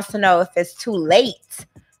just wants to know if it's too late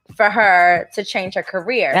for her to change her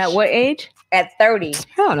career. At what age? At 30. I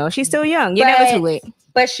don't know. She's still young. You're never too late.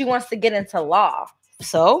 But she wants to get into law.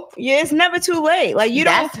 So yeah, it's never too late. Like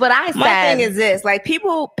That's what I said. My thing is this: like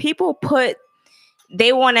people put.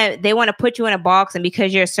 They want to put you in a box, and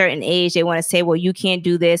because you're a certain age, they want to say, well, you can't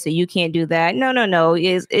do this or you can't do that. No.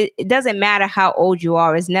 It doesn't matter how old you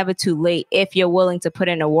are. It's never too late if you're willing to put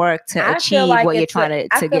in the work to achieve what you're trying to get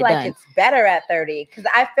done. I feel like it's better at 30 because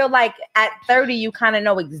I feel like at 30, you kind of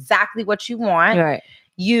know exactly what you want. Right.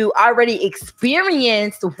 You already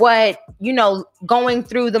experienced what, you know, going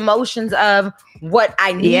through the motions of what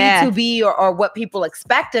I need to be or what people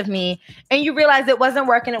expect of me. And you realize it wasn't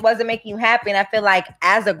working. It wasn't making you happy. And I feel like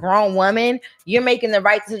as a grown woman, you're making the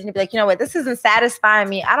right decision to be like, you know what, this isn't satisfying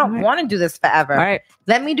me. I don't want to do this forever. Right.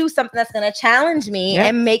 Let me do something that's going to challenge me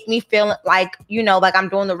and make me feel like, you know, like I'm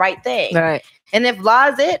doing the right thing. Right. And if law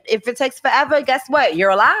is it, if it takes forever, guess what?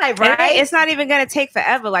 You're alive, right? It's not even going to take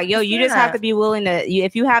forever. Like, yo, you just have to be willing to,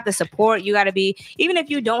 if you have the support, you got to be, even if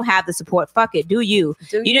you don't have the support, fuck it, do you.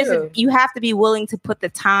 You have to be willing to put the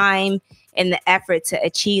time and the effort to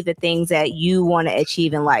achieve the things that you want to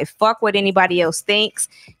achieve in life. Fuck what anybody else thinks.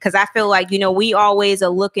 Because I feel like, you know, we always are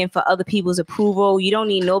looking for other people's approval. You don't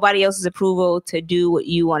need nobody else's approval to do what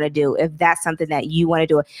you want to do. If that's something that you want to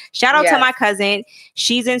do. Shout out to my cousin.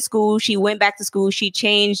 She's in school. She went back to school. She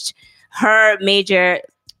changed her major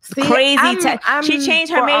crazy. She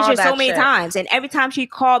changed her major so many times. And every time she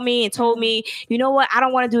called me and told me, you know what? I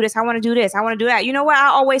don't want to do this. I want to do this. I want to do that. You know what? I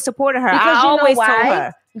always supported her. Because I always told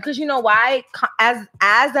her. Because you know why? As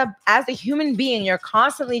a human being, you're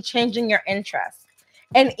constantly changing your interests.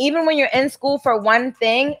 And even when you're in school for one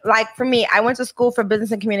thing, like for me, I went to school for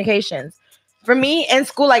business and communications. For me in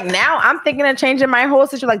school, like now I'm thinking of changing my whole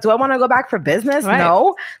situation. Like, do I want to go back for business? Right.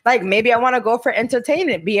 No. Like maybe I want to go for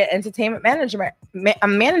entertainment, be an entertainment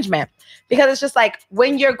management. Because it's just like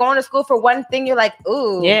when you're going to school for one thing, you're like,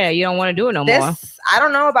 ooh. Yeah, you don't want to do it no more. I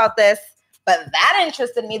don't know about this, but that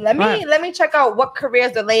interested me. Let me check out what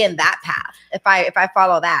careers are lay in that path if I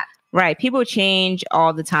follow that. Right. People change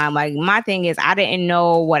all the time. Like my thing is I didn't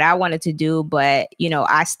know what I wanted to do, but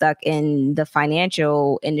I stuck in the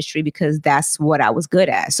financial industry because that's what I was good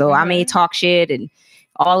at. So I may talk shit and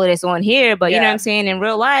all of this on here, but you know what I'm saying? In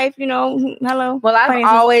real life, hello. Well, I've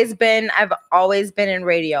always been in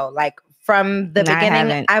radio. Like from the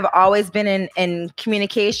beginning, I've always been in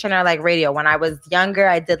communication or like radio. When I was younger,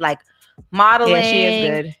 I did like modeling. Yeah, she is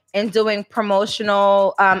good. And doing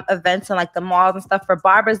promotional events in like the malls and stuff for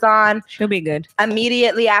Barbizon. She'll be good.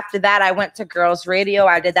 Immediately after that, I went to girls radio.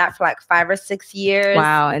 I did that for like 5 or 6 years.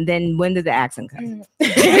 Wow. And then when did the accent come?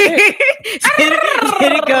 did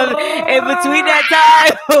it come in between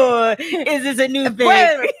that time? Or is this a new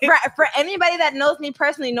thing? For anybody that knows me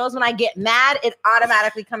personally knows when I get mad, it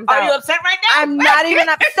automatically comes out. Are you upset right now? I'm not even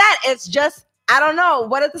upset. It's just, I don't know.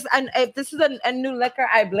 What is this? And if this is a new liquor,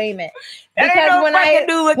 I blame it. Because when I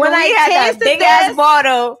tasted big ass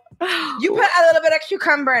bottle, you put a little bit of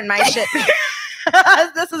cucumber in my shit.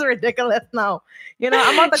 This is ridiculous. No,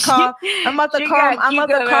 I'm about to call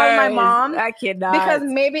my mom. I cannot. Because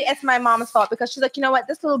maybe it's my mom's fault because she's like, you know what?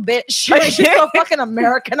 This little bitch, she's so fucking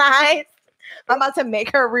Americanized. I'm about to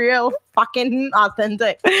make her real fucking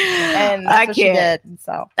authentic. And that's what she did.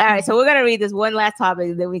 So all right, so we're gonna read this one last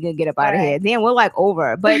topic and then we can get up out of here. Damn, we're like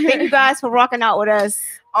over. But thank you guys for rocking out with us.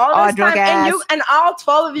 All this time. And all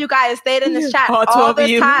 12 of you guys stayed in this chat all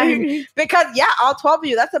this time. Because all 12 of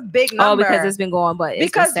you, that's a big number. Oh, because it's been going, but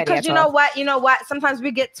it's because you know what? Sometimes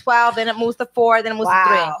we get 12, then it moves to 4, then it moves to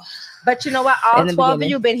 3. But you know what? All 12 of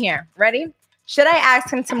you been here. Ready? Should I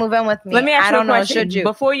ask him to move in with me? Let me ask you a question. Should you?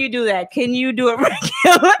 Before you do that, can you do it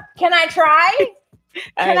regular? Can I try?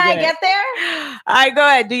 Can I get there? All right, go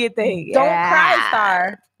ahead. Do your thing. Don't cry,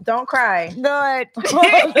 Star. Don't cry. Good. Look,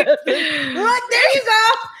 there you go.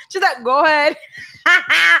 She's like, go ahead.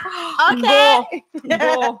 Okay.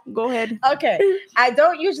 Go ahead. Okay. I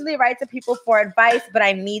don't usually write to people for advice, but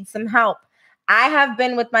I need some help. I have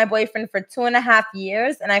been with my boyfriend for 2.5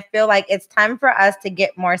 years, and I feel like it's time for us to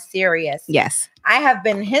get more serious. Yes. I have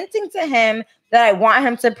been hinting to him that I want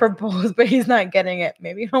him to propose, but he's not getting it.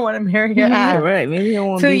 Maybe you don't want to marry your ass. Right. Maybe you don't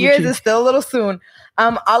want 2 years is still a little soon.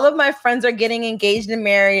 All of my friends are getting engaged and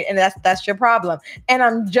married, and that's your problem. And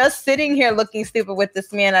I'm just sitting here looking stupid with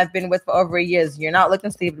this man I've been with for over a year. You're not looking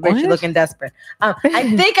stupid, but you're looking desperate.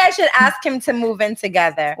 I think I should ask him to move in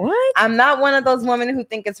together. What? I'm not one of those women who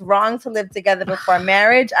think it's wrong to live together before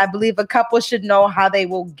marriage. I believe a couple should know how they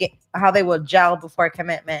will gel before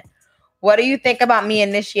commitment. What do you think about me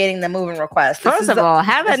initiating the moving request? First of all,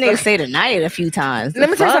 have that nigga stay the night a few times. Let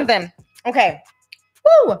me tell you something. Okay.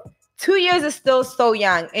 Woo! 2 years is still so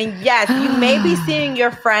young. And yes, you may be seeing your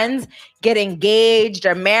friends get engaged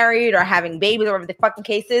or married or having babies or whatever the fucking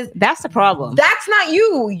case is. That's the problem. That's not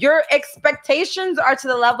you. Your expectations are to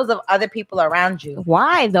the levels of other people around you.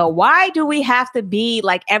 Why though? Why do we have to be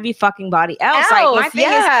like every fucking body else? Like my thing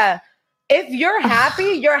is, if you're happy,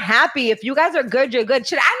 you're happy. If you guys are good, you're good.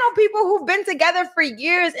 Shit, I know people who've been together for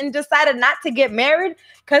years and decided not to get married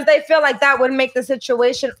because they feel like that would make the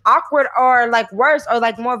situation awkward or like worse or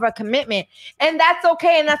like more of a commitment. And that's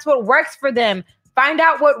okay. And that's what works for them. Find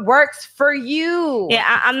out what works for you.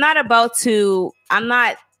 Yeah, I'm not about to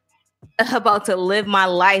live my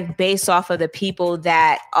life based off of the people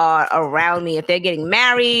that are around me. If they're getting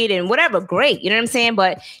married and whatever, great. You know what I'm saying?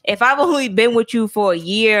 But if I've only been with you for a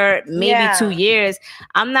year, maybe 2 years,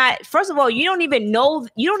 I'm not, first of all, you don't even know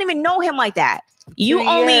him like that. You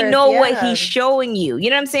only know what he's showing you. You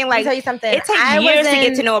know what I'm saying? Like, I'll tell you something. It takes years to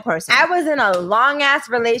get to know a person. I was in a long ass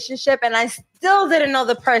relationship and I still didn't know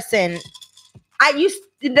the person.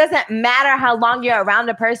 It doesn't matter how long you're around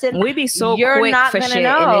a person. We be so you're quick not for gonna shit,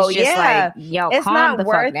 know. And it's just like, yo, it's calm not the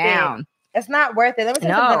worth fuck down. It's not worth it. Let me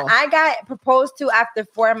tell you something. I got proposed to after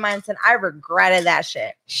 4 months and I regretted that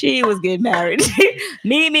shit. She was getting married.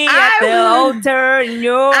 Meet me at the altar.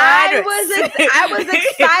 I was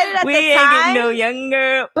excited at we the ain't time. getting no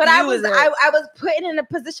younger. But I was put in a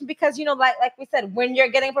position because, you know, like we said, when you're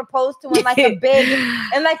getting proposed to in like a big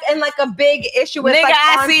a big issue with like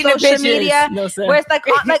on social media, where it's like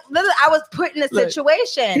literally I was put in a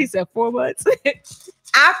situation. He said 4 months.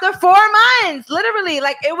 After 4 months, literally,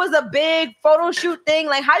 like it was a big photo shoot thing.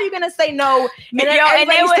 Like, how are you gonna say no? And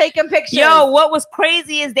everybody's taking pictures. Yo, what was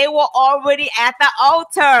crazy is they were already at the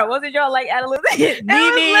altar. Wasn't y'all like at a little? Meet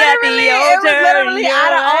me at the altar. It was literally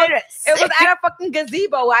at an altar. It was at a fucking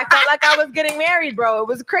gazebo. I felt like I was getting married, bro. It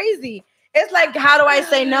was crazy. It's like, how do I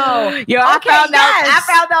say no? Yo, I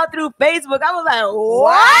found out through Facebook. I was like,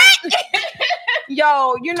 what?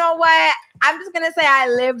 Yo, you know what? I'm just gonna say I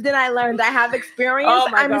lived and I learned. I have experience. Oh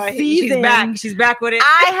my God. Seasoned. She's back with it.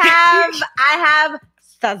 I have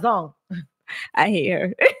sazon. I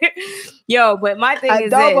hear her. Yo, but my thing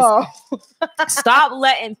is this. Stop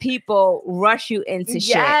letting people rush you into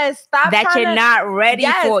shit that you're not ready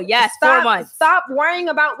for. Yes, 4 months. Stop worrying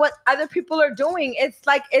about what other people are doing. It's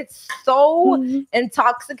like, it's so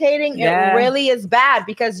intoxicating. It really is bad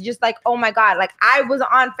because you're just like, oh my God. Like I was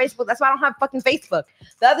on Facebook. That's why I don't have fucking Facebook.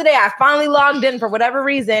 The other day, I finally logged in for whatever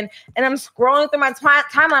reason, and I'm scrolling through my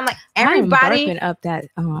timeline. I'm like, everybody. I'm up that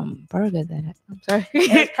burger that I'm sorry.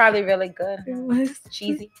 It's probably really good. It was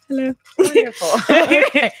cheesy. Hello. Wonderful.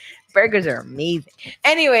 Burgers are amazing.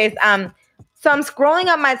 Anyways, so I'm scrolling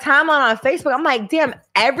up my timeline on Facebook. I'm like, damn,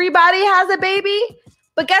 everybody has a baby.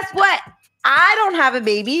 But guess what? I don't have a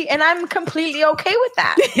baby, and I'm completely okay with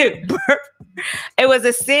that. It was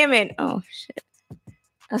a salmon. Oh shit.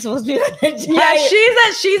 I'm supposed to be yeah,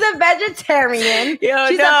 she's a vegetarian. Yo,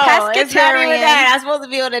 she's a pescatarian. I'm supposed to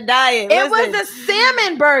be on a diet. It was a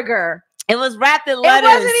salmon burger. It was wrapped in lettuce.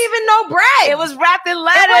 It wasn't even no bread. It was wrapped in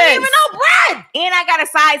lettuce. It wasn't even no bread. And I got a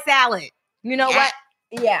side salad. You know what?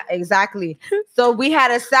 Yeah, exactly. So we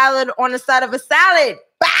had a salad on the side of a salad.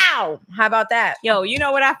 Bow. How about that? Yo, you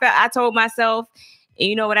know what I felt? I told myself, and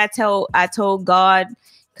you know what I told God,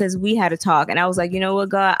 because we had a talk, and I was like, you know what,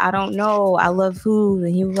 God, I don't know. I love food.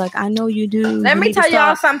 And he was like, I know you do. Let me tell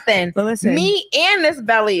y'all something. But listen, me and this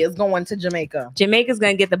belly is going to Jamaica. Jamaica's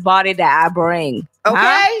going to get the body that I bring. Okay?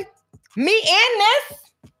 Huh? Me and this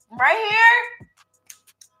right here,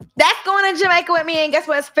 that's going to Jamaica with me. And guess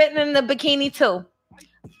what? It's fitting in the bikini too.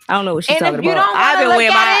 I don't know what she's talking about. And if you don't want to look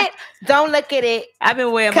at it, don't look at it. I've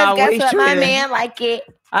been wearing my waist trainer. My man like it.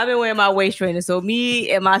 I've been wearing my waist trainer. So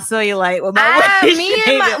me and my cellulite with my waist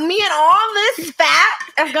trainer. Me and all this fat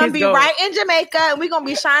is going to be right in Jamaica. And we're going to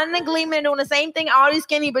be shining and gleaming and doing the same thing all these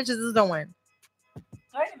skinny bitches is doing.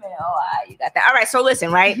 Wait a minute. Oh, you got that. All right. So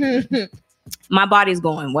listen, right? My body's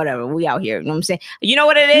going, whatever. We out here. You know what I'm saying? You know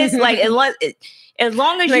what it is? Like, as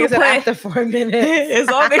long as you put after 4 minutes, as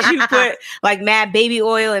long as you put like mad baby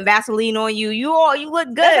oil and Vaseline on you, you look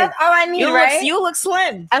good. That's all I need, right? You look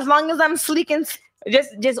slim. As long as I'm sleek and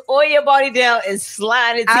just oil your body down and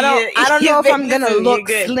slide it to I don't know if I'm gonna look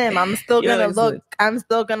slim. I'm still gonna look. Slim. I'm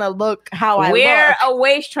still gonna look how I wear a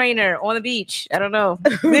waist trainer on the beach. I don't know.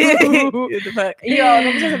 What the fuck? Yo, let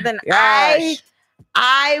me tell you something.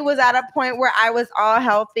 I was at a point where I was all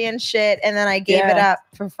healthy and shit, and then I gave it up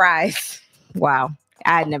for fries. Wow,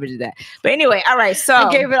 I'd never do that. But anyway, all right. So I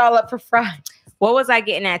gave it all up for fries. What was I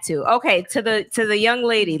getting at too? Okay, to the young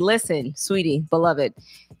lady. Listen, sweetie, beloved,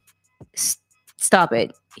 stop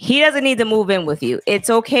it. He doesn't need to move in with you. It's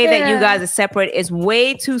okay that you guys are separate. It's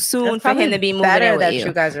way too soon for him to be moving in with you.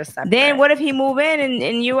 You guys are separate. Then what if he move in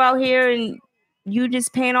and you out here and you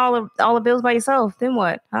just paying all the bills by yourself? Then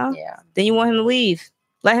what? Huh? Yeah. Then you want him to leave.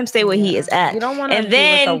 Let him stay where he is at. You don't want to be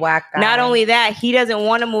with a whack guy. Not only that, he doesn't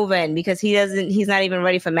want to move in because he's not even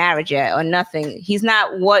ready for marriage yet or nothing. He's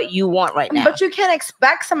not what you want right now. But you can't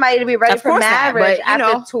expect somebody to be ready for marriage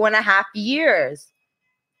after 2.5 years.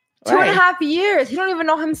 Right. 2.5 years. He don't even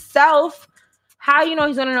know himself. How you know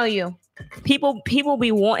he's gonna know you? People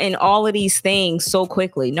be wanting all of these things so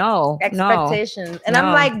quickly. No expectations. And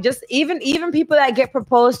I'm like, just even people that get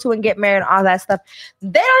proposed to and get married and all that stuff,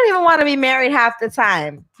 they don't even want to be married half the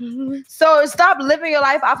time. Mm-hmm. So stop living your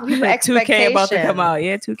life off of people's expectations. 2K about to come out.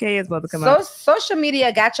 Yeah, 2K is about to come out. Social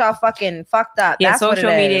media got y'all fucking fucked up. Yeah,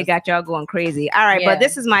 social media got y'all going crazy. All right, but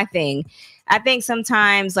this is my thing. I think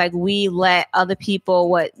sometimes like we let other people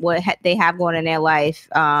what they have going in their life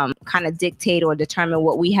kind of dictate or determine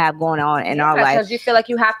what we have going on in our life. Because you feel like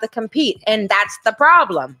you have to compete, and that's the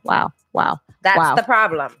problem. Wow. That's the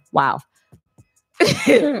problem. Wow.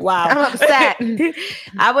 I'm upset.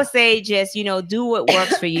 I would say just do what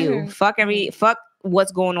works for you. Fuck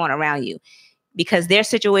what's going on around you, because their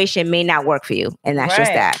situation may not work for you, and that's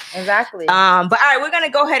just that. Exactly. But all right, we're gonna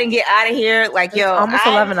go ahead and get out of here. Like, it's almost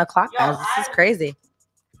 11 o'clock, guys. This is crazy.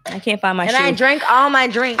 I can't find my shoe. And I drank all my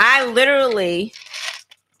drinks. I literally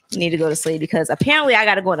need to go to sleep because apparently I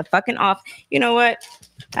got to go in the fucking off. You know what?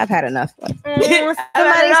 I've had enough. Somebody said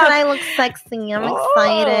I look sexy. I'm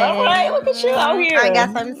excited. All right, look at you out here. I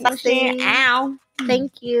guess I'm sexy. Ow.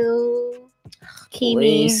 Thank you,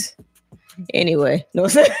 Kimi. Anyway, no,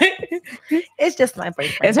 it's just my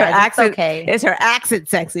boyfriend. It's her accent. It's okay. It's her accent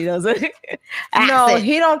sexy, though. No,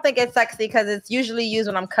 he don't think it's sexy because it's usually used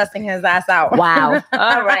when I'm cussing his ass out. Wow.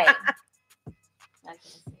 All right.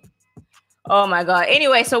 Oh my God.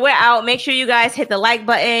 Anyway, so we're out. Make sure you guys hit the like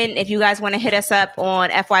button. If you guys want to hit us up on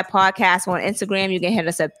FY Podcast on Instagram, you can hit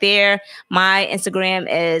us up there. My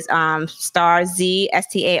Instagram is StarZ,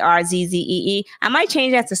 StarZzee. I might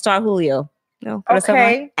change that to Star Julio. No.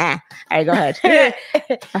 Okay. All right, go ahead. Hers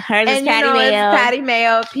is Patty Mayo. It's Patty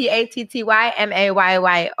Mayo,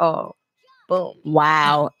 PATTYMAYYO. Boom.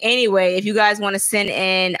 Wow. Anyway, if you guys want to send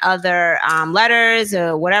in other letters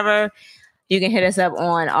or whatever, you can hit us up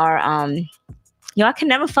on our I can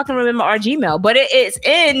never fucking remember our Gmail, but it is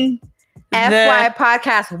in FY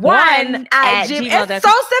Podcast 1 at Gmail. It's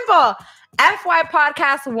so simple. FY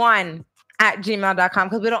Podcast 1 at gmail.com,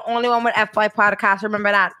 because we're the only one with FY Podcast.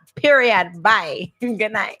 Remember that. Period. Bye.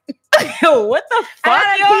 Good night. What the fuck?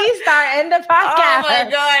 Start in the podcast. Oh my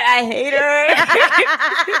God, I hate her.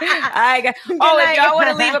 If y'all want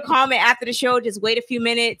to leave a comment after the show, just wait a few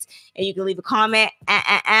minutes and you can leave a comment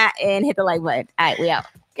and hit the like button. All right, we out.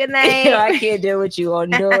 Good night. I can't deal with you on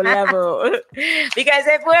no level. Because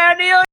if we're on the